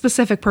takes a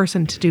specific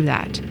person to do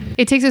that.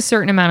 It takes a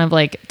certain amount of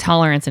like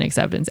tolerance and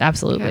acceptance.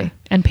 Absolutely. Yeah.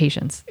 And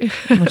patience,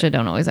 which I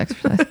don't always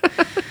exercise.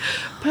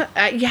 But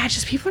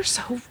just people are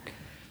so...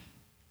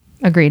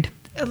 Agreed.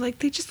 Like,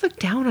 they just look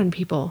down on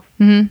people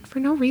for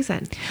no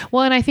reason.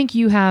 Well, and I think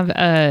you have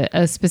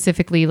a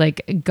specifically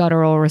like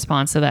guttural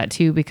response to that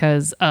too,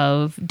 because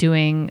of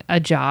doing a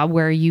job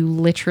where you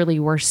literally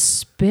were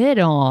spit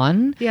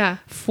on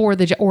for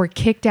the or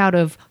kicked out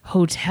of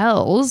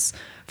hotels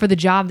for the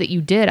job that you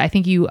did. I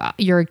think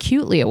you're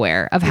acutely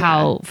aware of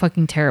how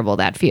fucking terrible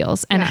that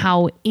feels and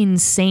how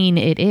insane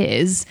it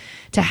is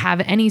to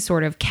have any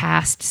sort of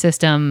caste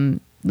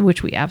system,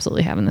 which we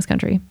absolutely have in this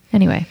country.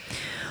 Anyway.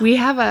 We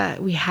had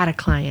a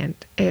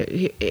client.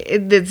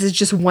 This is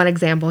just one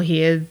example.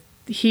 He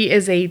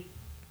is a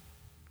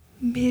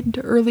mid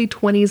to early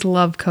 20s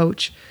love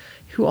coach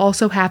who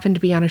also happened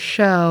to be on a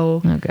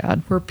show.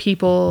 Where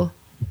people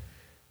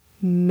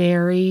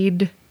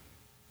married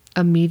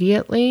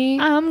immediately.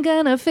 I'm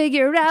gonna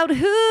figure out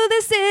who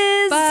this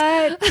is.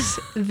 But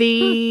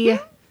the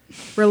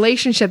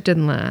relationship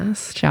didn't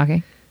last.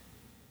 Shocking.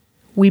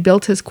 We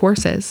built his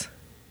courses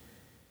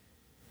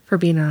for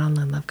being an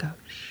online love coach.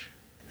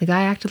 The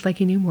guy acted like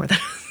he knew more than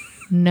us.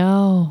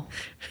 No.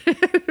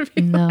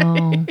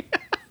 No.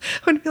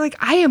 I would be like,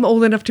 I am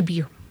old enough to be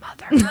your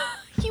mother.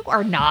 You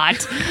are not.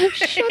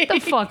 Shut the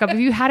fuck up. If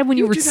you had him when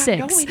you were 6. You do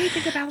not know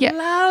anything about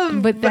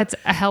love. But that's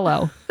a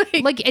hello.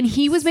 And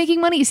he was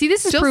making money. See,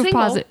 this is proof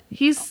positive.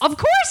 Of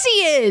course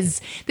he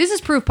is. This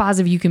is proof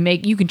positive you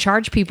can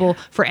charge people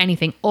for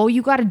anything. All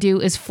you got to do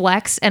is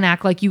flex and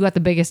act like you got the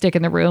biggest dick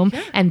in the room.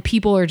 Yeah. And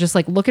people are just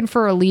like looking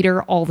for a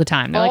leader all the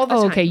time. They're like,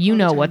 okay, you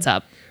know what's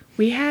up.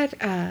 We had,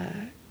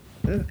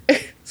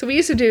 so we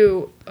used to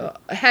do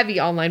heavy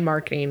online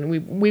marketing.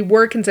 We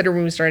were considered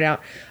when we started out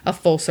a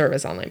full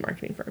service online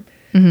marketing firm.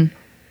 Mm-hmm.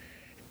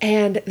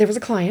 And there was a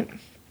client.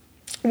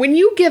 When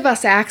you give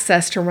us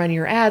access to run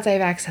your ads, I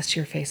have access to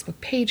your Facebook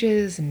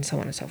pages and so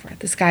on and so forth.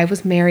 This guy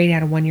was married,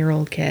 had a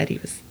 1-year-old kid. He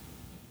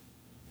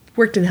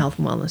worked in the health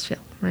and wellness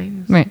field, right?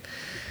 Right.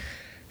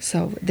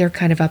 So they're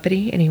kind of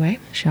uppity anyway.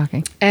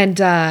 Shocking.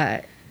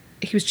 And,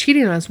 he was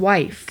cheating on his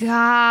wife.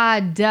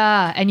 God,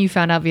 and you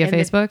found out via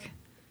Facebook?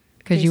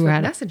 Because you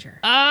had Messenger.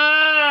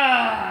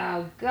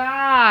 Oh,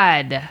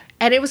 God.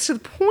 And it was to the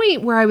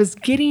point where I was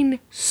getting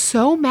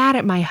so mad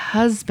at my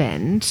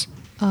husband.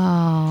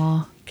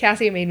 Oh.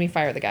 Cassie made me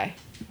fire the guy.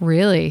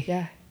 Really?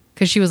 Yeah.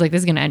 Because she was like, this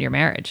is going to end your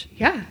marriage.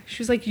 Yeah.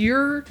 She was like,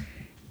 your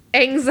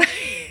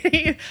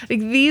anxiety. Like,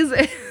 these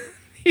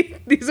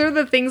are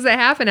the things that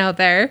happen out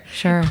there.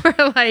 Sure.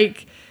 We're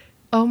like,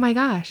 oh my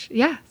gosh.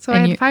 Yeah. So I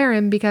had to fire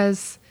him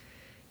because...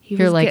 He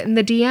was getting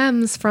the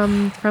DMs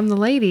from the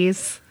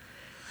ladies.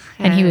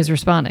 And he was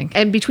responding.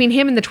 And between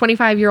him and the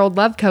 25-year-old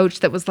love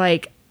coach that was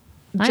like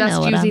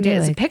just using it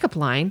as a pickup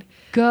line.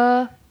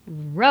 Gross.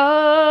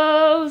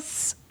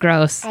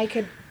 I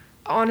could,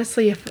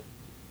 honestly,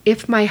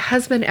 if my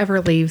husband ever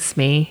leaves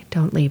me,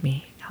 don't leave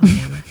me,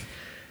 Alabama.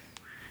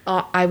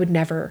 I would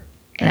never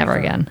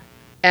again.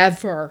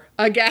 Ever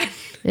again.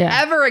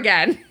 Yeah. Ever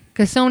again.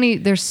 Because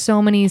there's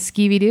so many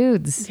skeevy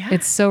dudes. Yeah.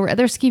 There's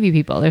skeevy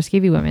people. There's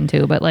skeevy women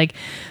too. But like,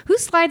 who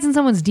slides in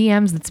someone's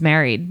DMs that's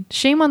married?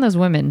 Shame on those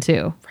women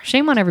too.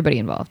 Shame on everybody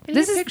involved.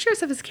 This is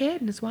pictures of his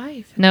kid and his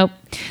wife. Nope.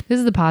 This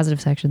is the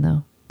positive section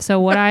though. So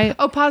what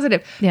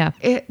positive. Yeah.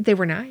 They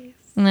were nice.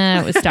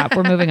 Nah, stop.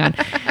 We're moving on.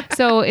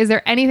 So is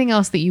there anything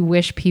else that you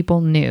wish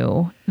people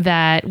knew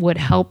that would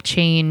help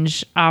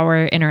change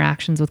our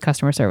interactions with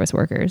customer service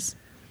workers?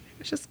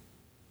 Just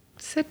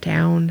sit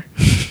down.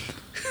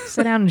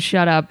 Sit down and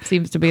shut up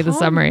seems to be the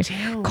summary.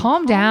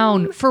 Calm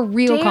down. For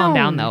real, calm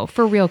down, though.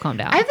 For real, calm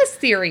down. I have this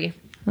theory.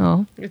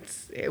 Oh.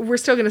 We're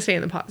still going to stay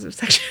in the positive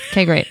section.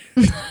 Okay, great.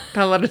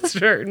 Not let it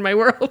start in my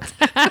world.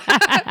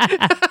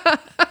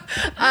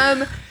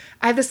 I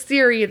have this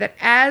theory that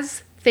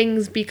as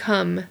things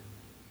become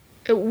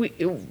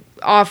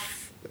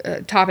off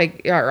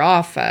topic or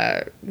off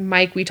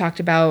mic, we talked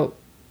about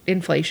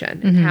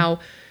inflation and how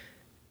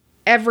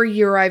every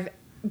year I've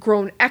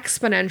grown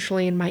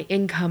exponentially in my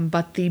income,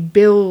 but the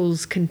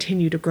bills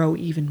continue to grow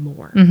even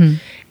more.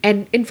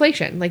 And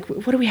inflation, like,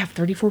 what do we have?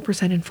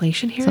 34%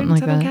 inflation here in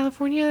Southern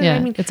California? Yeah, I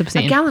mean, it's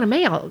obscene. A gallon of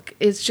milk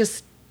is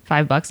just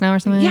 $5 now or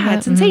something. Yeah, like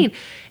it's insane.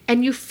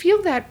 And you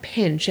feel that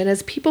pinch. And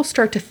as people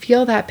start to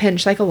feel that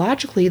pinch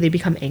psychologically, they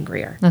become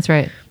angrier. That's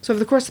right. So over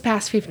the course of the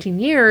past 15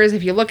 years,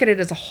 if you look at it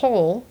as a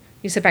whole,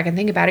 you sit back and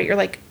think about it, you're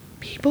like,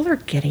 people are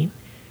getting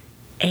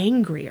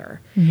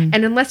angrier.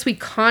 And unless we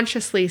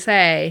consciously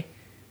say,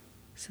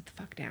 sit the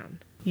fuck down.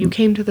 You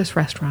came to this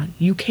restaurant.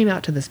 You came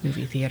out to this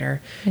movie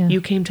theater. Yeah.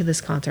 You came to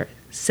this concert.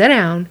 Sit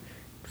down.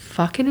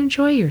 Fucking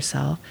enjoy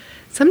yourself.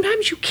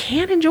 Sometimes you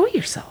can't enjoy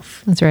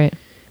yourself. That's right.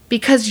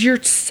 Because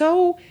you're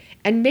so,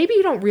 and maybe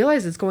you don't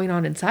realize it's going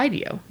on inside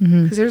you.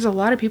 Because there's a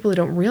lot of people that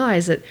don't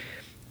realize that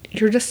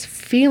you're just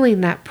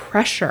feeling that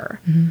pressure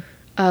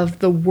of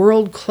the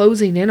world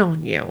closing in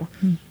on you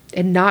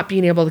and not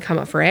being able to come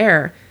up for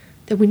air.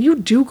 That when you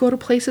do go to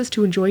places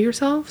to enjoy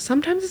yourself,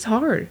 sometimes it's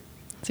hard.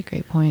 That's a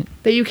great point.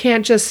 That you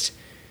can't just,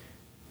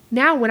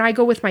 now when I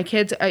go with my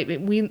kids,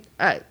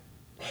 I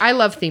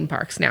love theme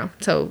parks now.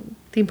 So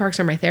theme parks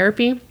are my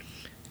therapy.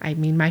 I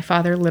mean, my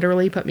father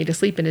literally put me to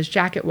sleep in his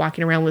jacket,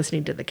 walking around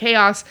listening to the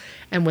chaos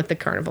and with the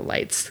carnival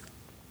lights.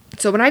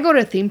 So when I go to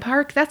a theme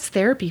park, that's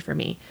therapy for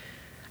me.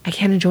 I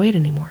can't enjoy it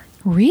anymore.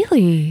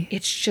 Really?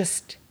 It's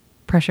just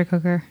Pressure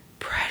cooker.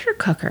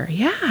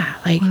 Yeah.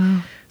 Like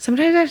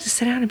sometimes I have to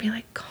sit down and be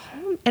like,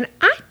 calm. And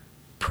I'm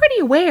pretty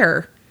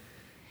aware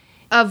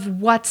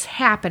of what's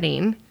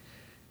happening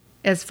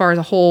as far as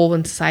a whole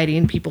in society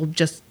and people,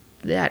 just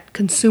that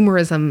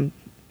consumerism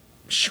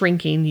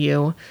shrinking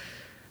you.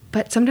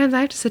 But sometimes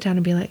I have to sit down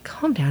and be like,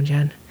 calm down,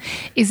 Jen.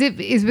 Is it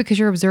because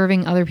you're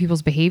observing other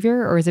people's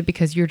behavior, or is it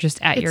because you're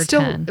just at your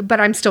 10?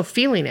 But I'm still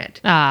feeling it.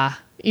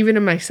 Even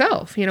in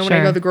myself. You know, when I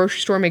go to the grocery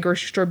store, my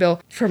grocery store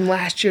bill from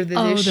last year to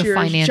this year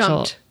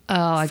jumped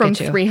from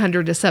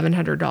 $300 to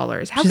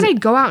 $700. How can I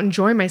go out and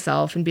enjoy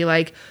myself and be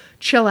like,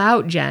 chill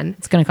out, Jen?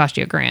 It's going to cost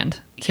you $1,000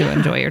 to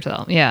enjoy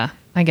yourself. Yeah,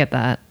 I get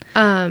that.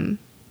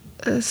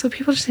 So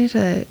people just need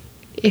to,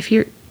 if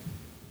you're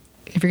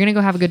going to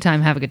go have a good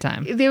time, have a good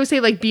time. They always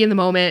say, like, be in the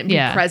moment, be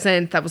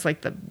present. That was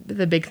like the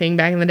big thing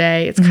back in the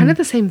day. It's kind of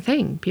the same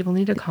thing. People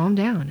need to calm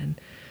down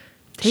and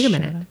take a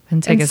minute.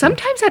 And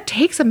sometimes that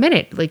takes a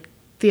minute. Like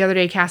the other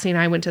day, Cassie and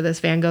I went to this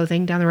Van Gogh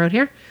thing down the road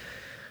here.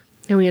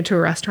 And we went to a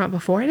restaurant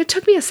before. And it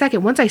took me a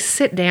second. Once I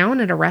sit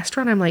down at a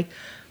restaurant, I'm like,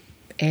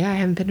 A, I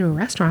haven't been to a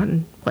restaurant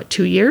in,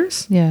 2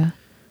 years? Yeah.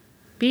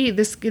 B,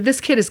 this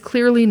kid is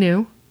clearly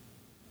new.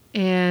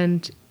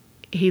 And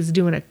he's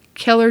doing a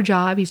killer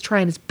job. He's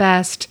trying his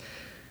best.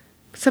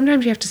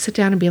 Sometimes you have to sit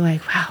down and be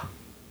like, wow,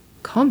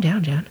 calm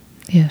down, Jen.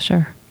 Yeah,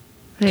 sure.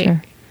 Like,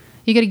 sure.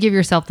 You got to give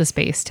yourself the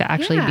space to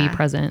actually be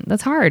present.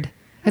 That's hard.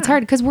 It's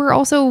hard because we're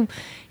also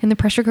in the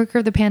pressure cooker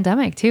of the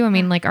pandemic too. I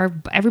mean, like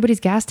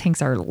everybody's gas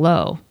tanks are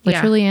low,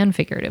 literally and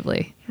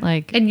figuratively.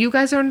 Like, and you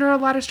guys are under a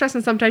lot of stress,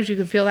 and sometimes you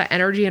can feel that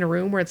energy in a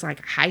room where it's like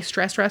a high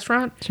stress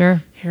restaurant.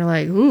 Sure. You're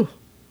like, ooh,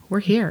 we're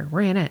here,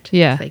 we're in it.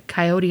 Yeah. It's like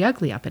Coyote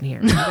Ugly up in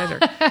here. You guys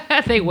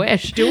are they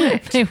wish. Do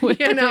it. They wish.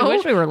 You know? They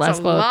wish we were less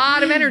close. A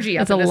lot of energy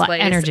up in this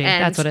place. Energy.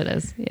 That's what it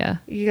is. Yeah.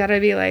 You got to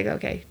be like,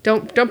 okay,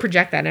 don't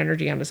project that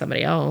energy onto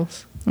somebody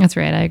else. That's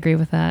right. I agree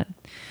with that.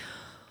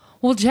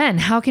 Well, Jen,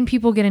 how can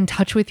people get in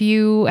touch with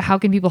you? How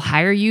can people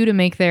hire you to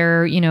make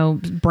their,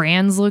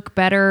 brands look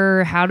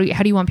better? How do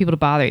you want people to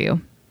bother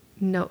you?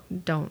 No,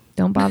 don't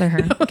bother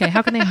her. Okay.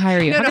 How can they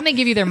hire you? How can they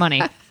give you their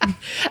money?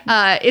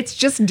 It's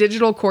just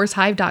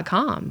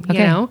digitalcoursehive.com. Okay.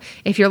 You know,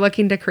 if you're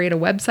looking to create a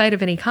website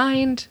of any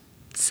kind,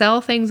 sell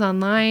things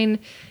online,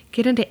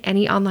 get into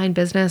any online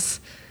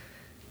business,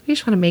 we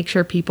just want to make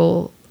sure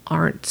people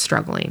aren't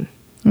struggling.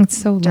 It's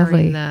so lovely.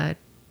 During the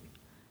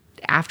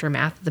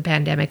aftermath of the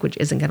pandemic, which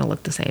isn't going to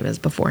look the same as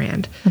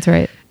beforehand. That's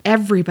right.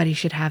 Everybody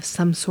should have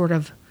some sort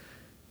of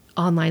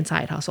online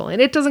side hustle, and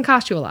it doesn't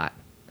cost you a lot.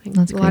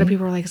 That's a lot of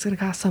people are like, it's going to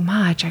cost so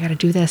much, I got to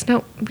do this.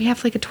 No, we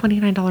have like a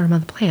 $29 a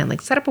month plan.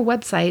 Like, set up a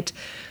website.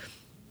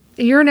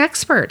 You're an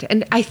expert.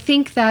 And I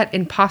think that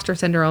imposter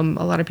syndrome,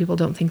 a lot of people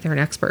don't think they're an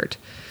expert.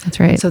 That's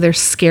right. And so they're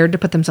scared to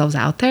put themselves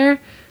out there.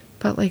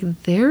 But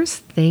like, there's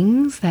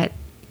things that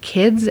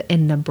kids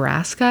in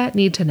Nebraska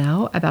need to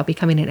know about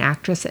becoming an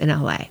actress in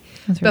LA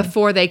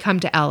before they come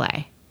to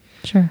LA.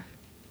 Sure.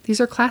 These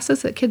are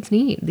classes that kids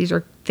need. These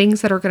are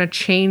things that are going to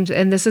change.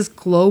 And this is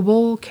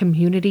global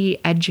community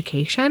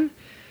education.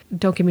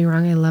 Don't get me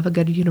wrong, I love a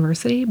good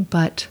university,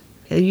 but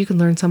you can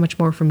learn so much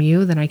more from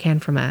you than I can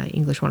from an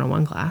English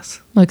 101 class.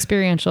 Well,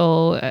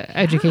 experiential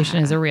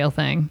education is a real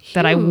thing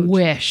that I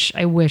wish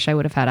I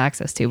would have had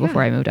access to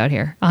before I moved out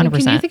here.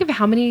 100%. Can you think of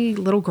how many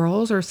little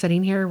girls are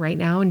sitting here right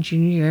now in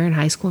junior year in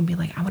high school and be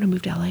like, I want to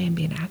move to LA and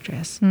be an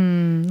actress?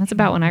 That's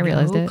about when I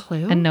realized it.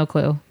 Clue? And no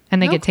clue.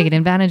 And they get taken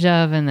advantage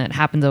of, and it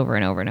happens over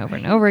and over and over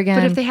and over again.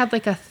 But if they had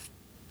like a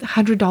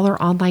 $100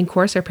 online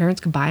course, their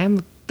parents could buy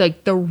them,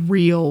 like the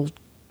real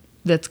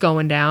that's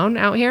going down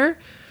out here,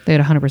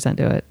 they'd 100%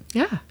 do it.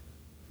 Yeah.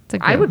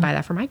 I would buy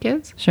that for my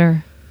kids.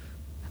 Sure.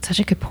 That's such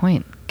a good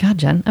point. God,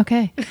 Jen.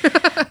 Okay.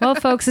 Well,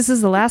 folks, this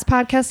is the last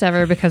podcast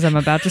ever because I'm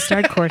about to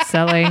start course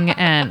selling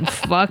and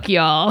fuck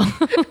y'all.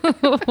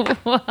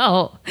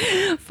 Well,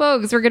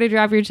 folks, we're going to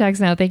drop your checks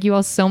now. Thank you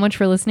all so much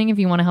for listening. If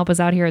you want to help us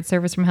out here at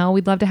Service from Hell,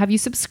 we'd love to have you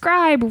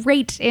subscribe,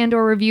 rate, and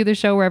or review the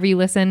show wherever you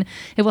listen.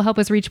 It will help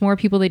us reach more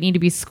people that need to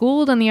be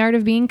schooled on the art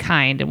of being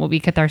kind and will be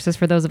catharsis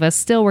for those of us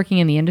still working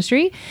in the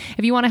industry.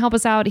 If you want to help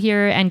us out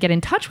here and get in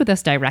touch with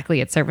us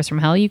directly at Service from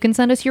Hell, you can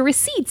send us your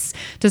receipts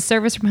to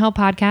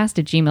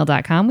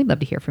servicefromhellpodcast@gmail.com. We'd love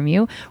to hear from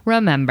you.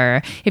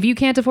 Remember, if you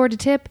can't afford to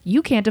tip,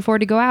 you can't afford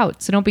to go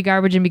out. So don't be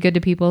garbage and be good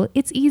to people.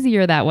 It's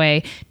easier that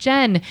way.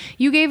 Jen,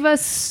 you gave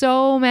us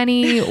so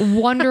many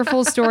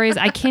wonderful stories.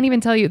 I can't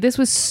even tell you. This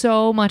was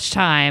so much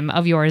time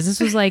of yours. This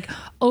was like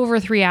over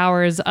 3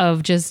 hours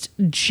of just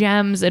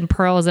gems and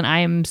pearls, and I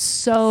am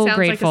so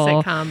grateful.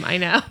 Sounds like a sitcom. I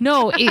know.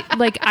 No,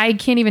 like I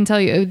can't even tell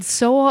you.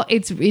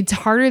 It's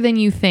harder than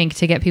you think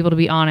to get people to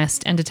be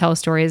honest and to tell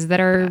stories that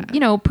are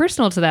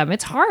personal to them.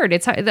 It's hard.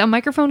 A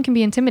microphone can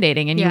be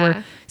intimidating, and you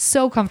were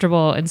so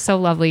comfortable and so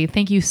lovely.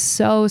 Thank you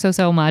so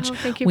much. Oh,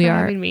 thank you for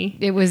having me.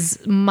 It was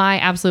my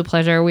absolute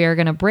pleasure. We are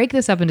going to break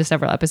this up into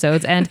several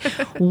episodes, and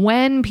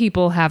when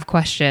people have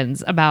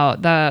questions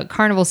about the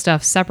carnival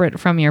stuff separate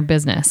from your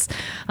business,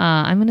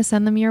 I'm going to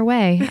send them your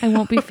way. I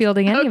won't be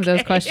fielding any of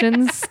those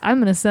questions. I'm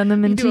going to send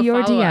them into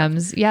your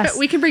DMs. Yes.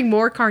 We can bring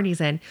more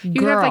carnies in. You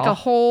can have like a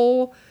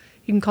whole,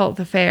 you can call it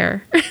the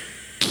fair.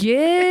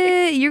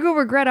 Yeah, you're going to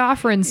regret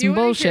offering some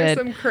bullshit.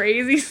 Some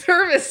crazy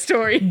service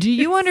stories. Do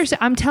you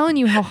understand? I'm telling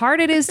you how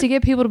hard it is to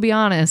get people to be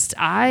honest.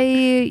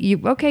 Okay,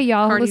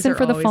 y'all, Carnies listen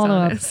for the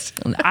follow-up.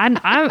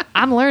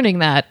 I'm learning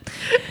that.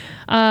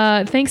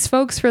 Thanks,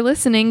 folks, for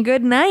listening.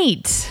 Good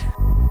night.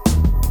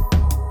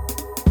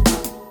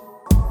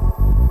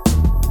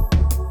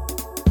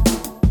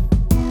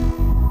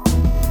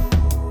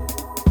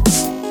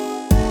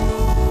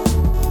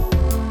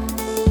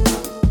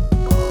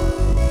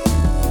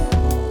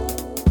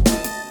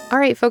 All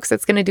right, folks,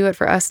 that's going to do it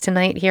for us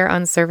tonight here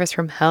on Service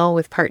from Hell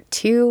with part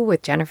 2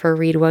 with Jennifer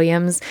Reed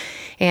Williams.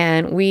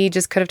 And we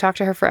just could have talked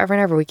to her forever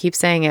and ever. We keep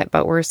saying it,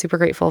 but we're super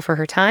grateful for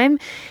her time.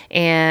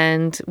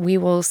 And we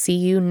will see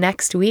you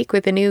next week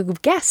with a new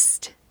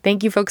guest.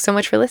 Thank you, folks, so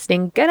much for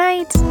listening. Good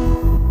night.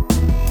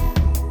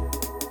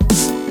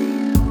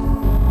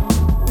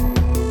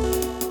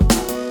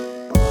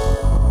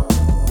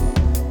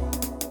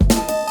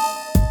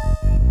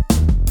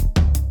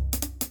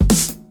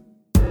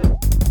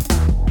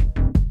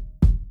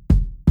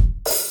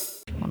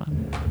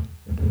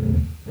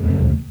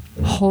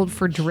 Hold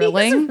for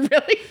drilling. He's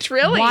really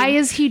drilling. Why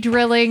is he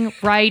drilling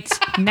right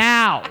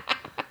now?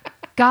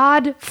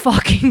 God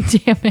fucking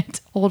damn it.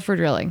 Hold for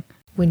drilling.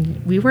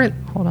 When we weren't...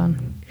 Hold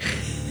on.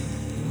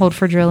 Hold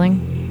for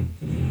drilling.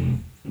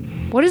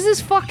 What is this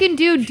fucking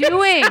dude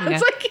doing?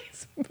 Sounds like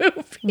he's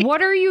moving.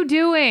 What are you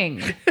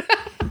doing?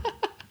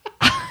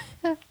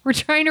 We're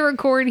trying to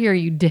record here,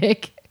 you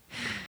dick.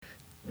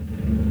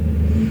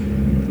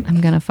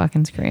 I'm gonna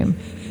fucking scream.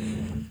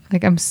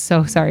 Like, I'm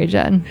so sorry,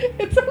 Jen.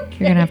 It's okay.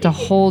 You're going to have to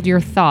hold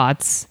your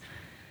thoughts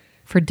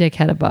for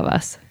dickhead above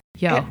us.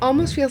 Yo. It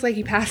almost feels like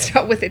he passed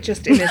out with it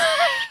just in his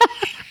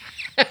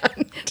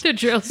hand. The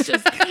drill's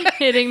just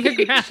hitting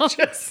the ground.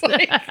 Just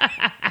like...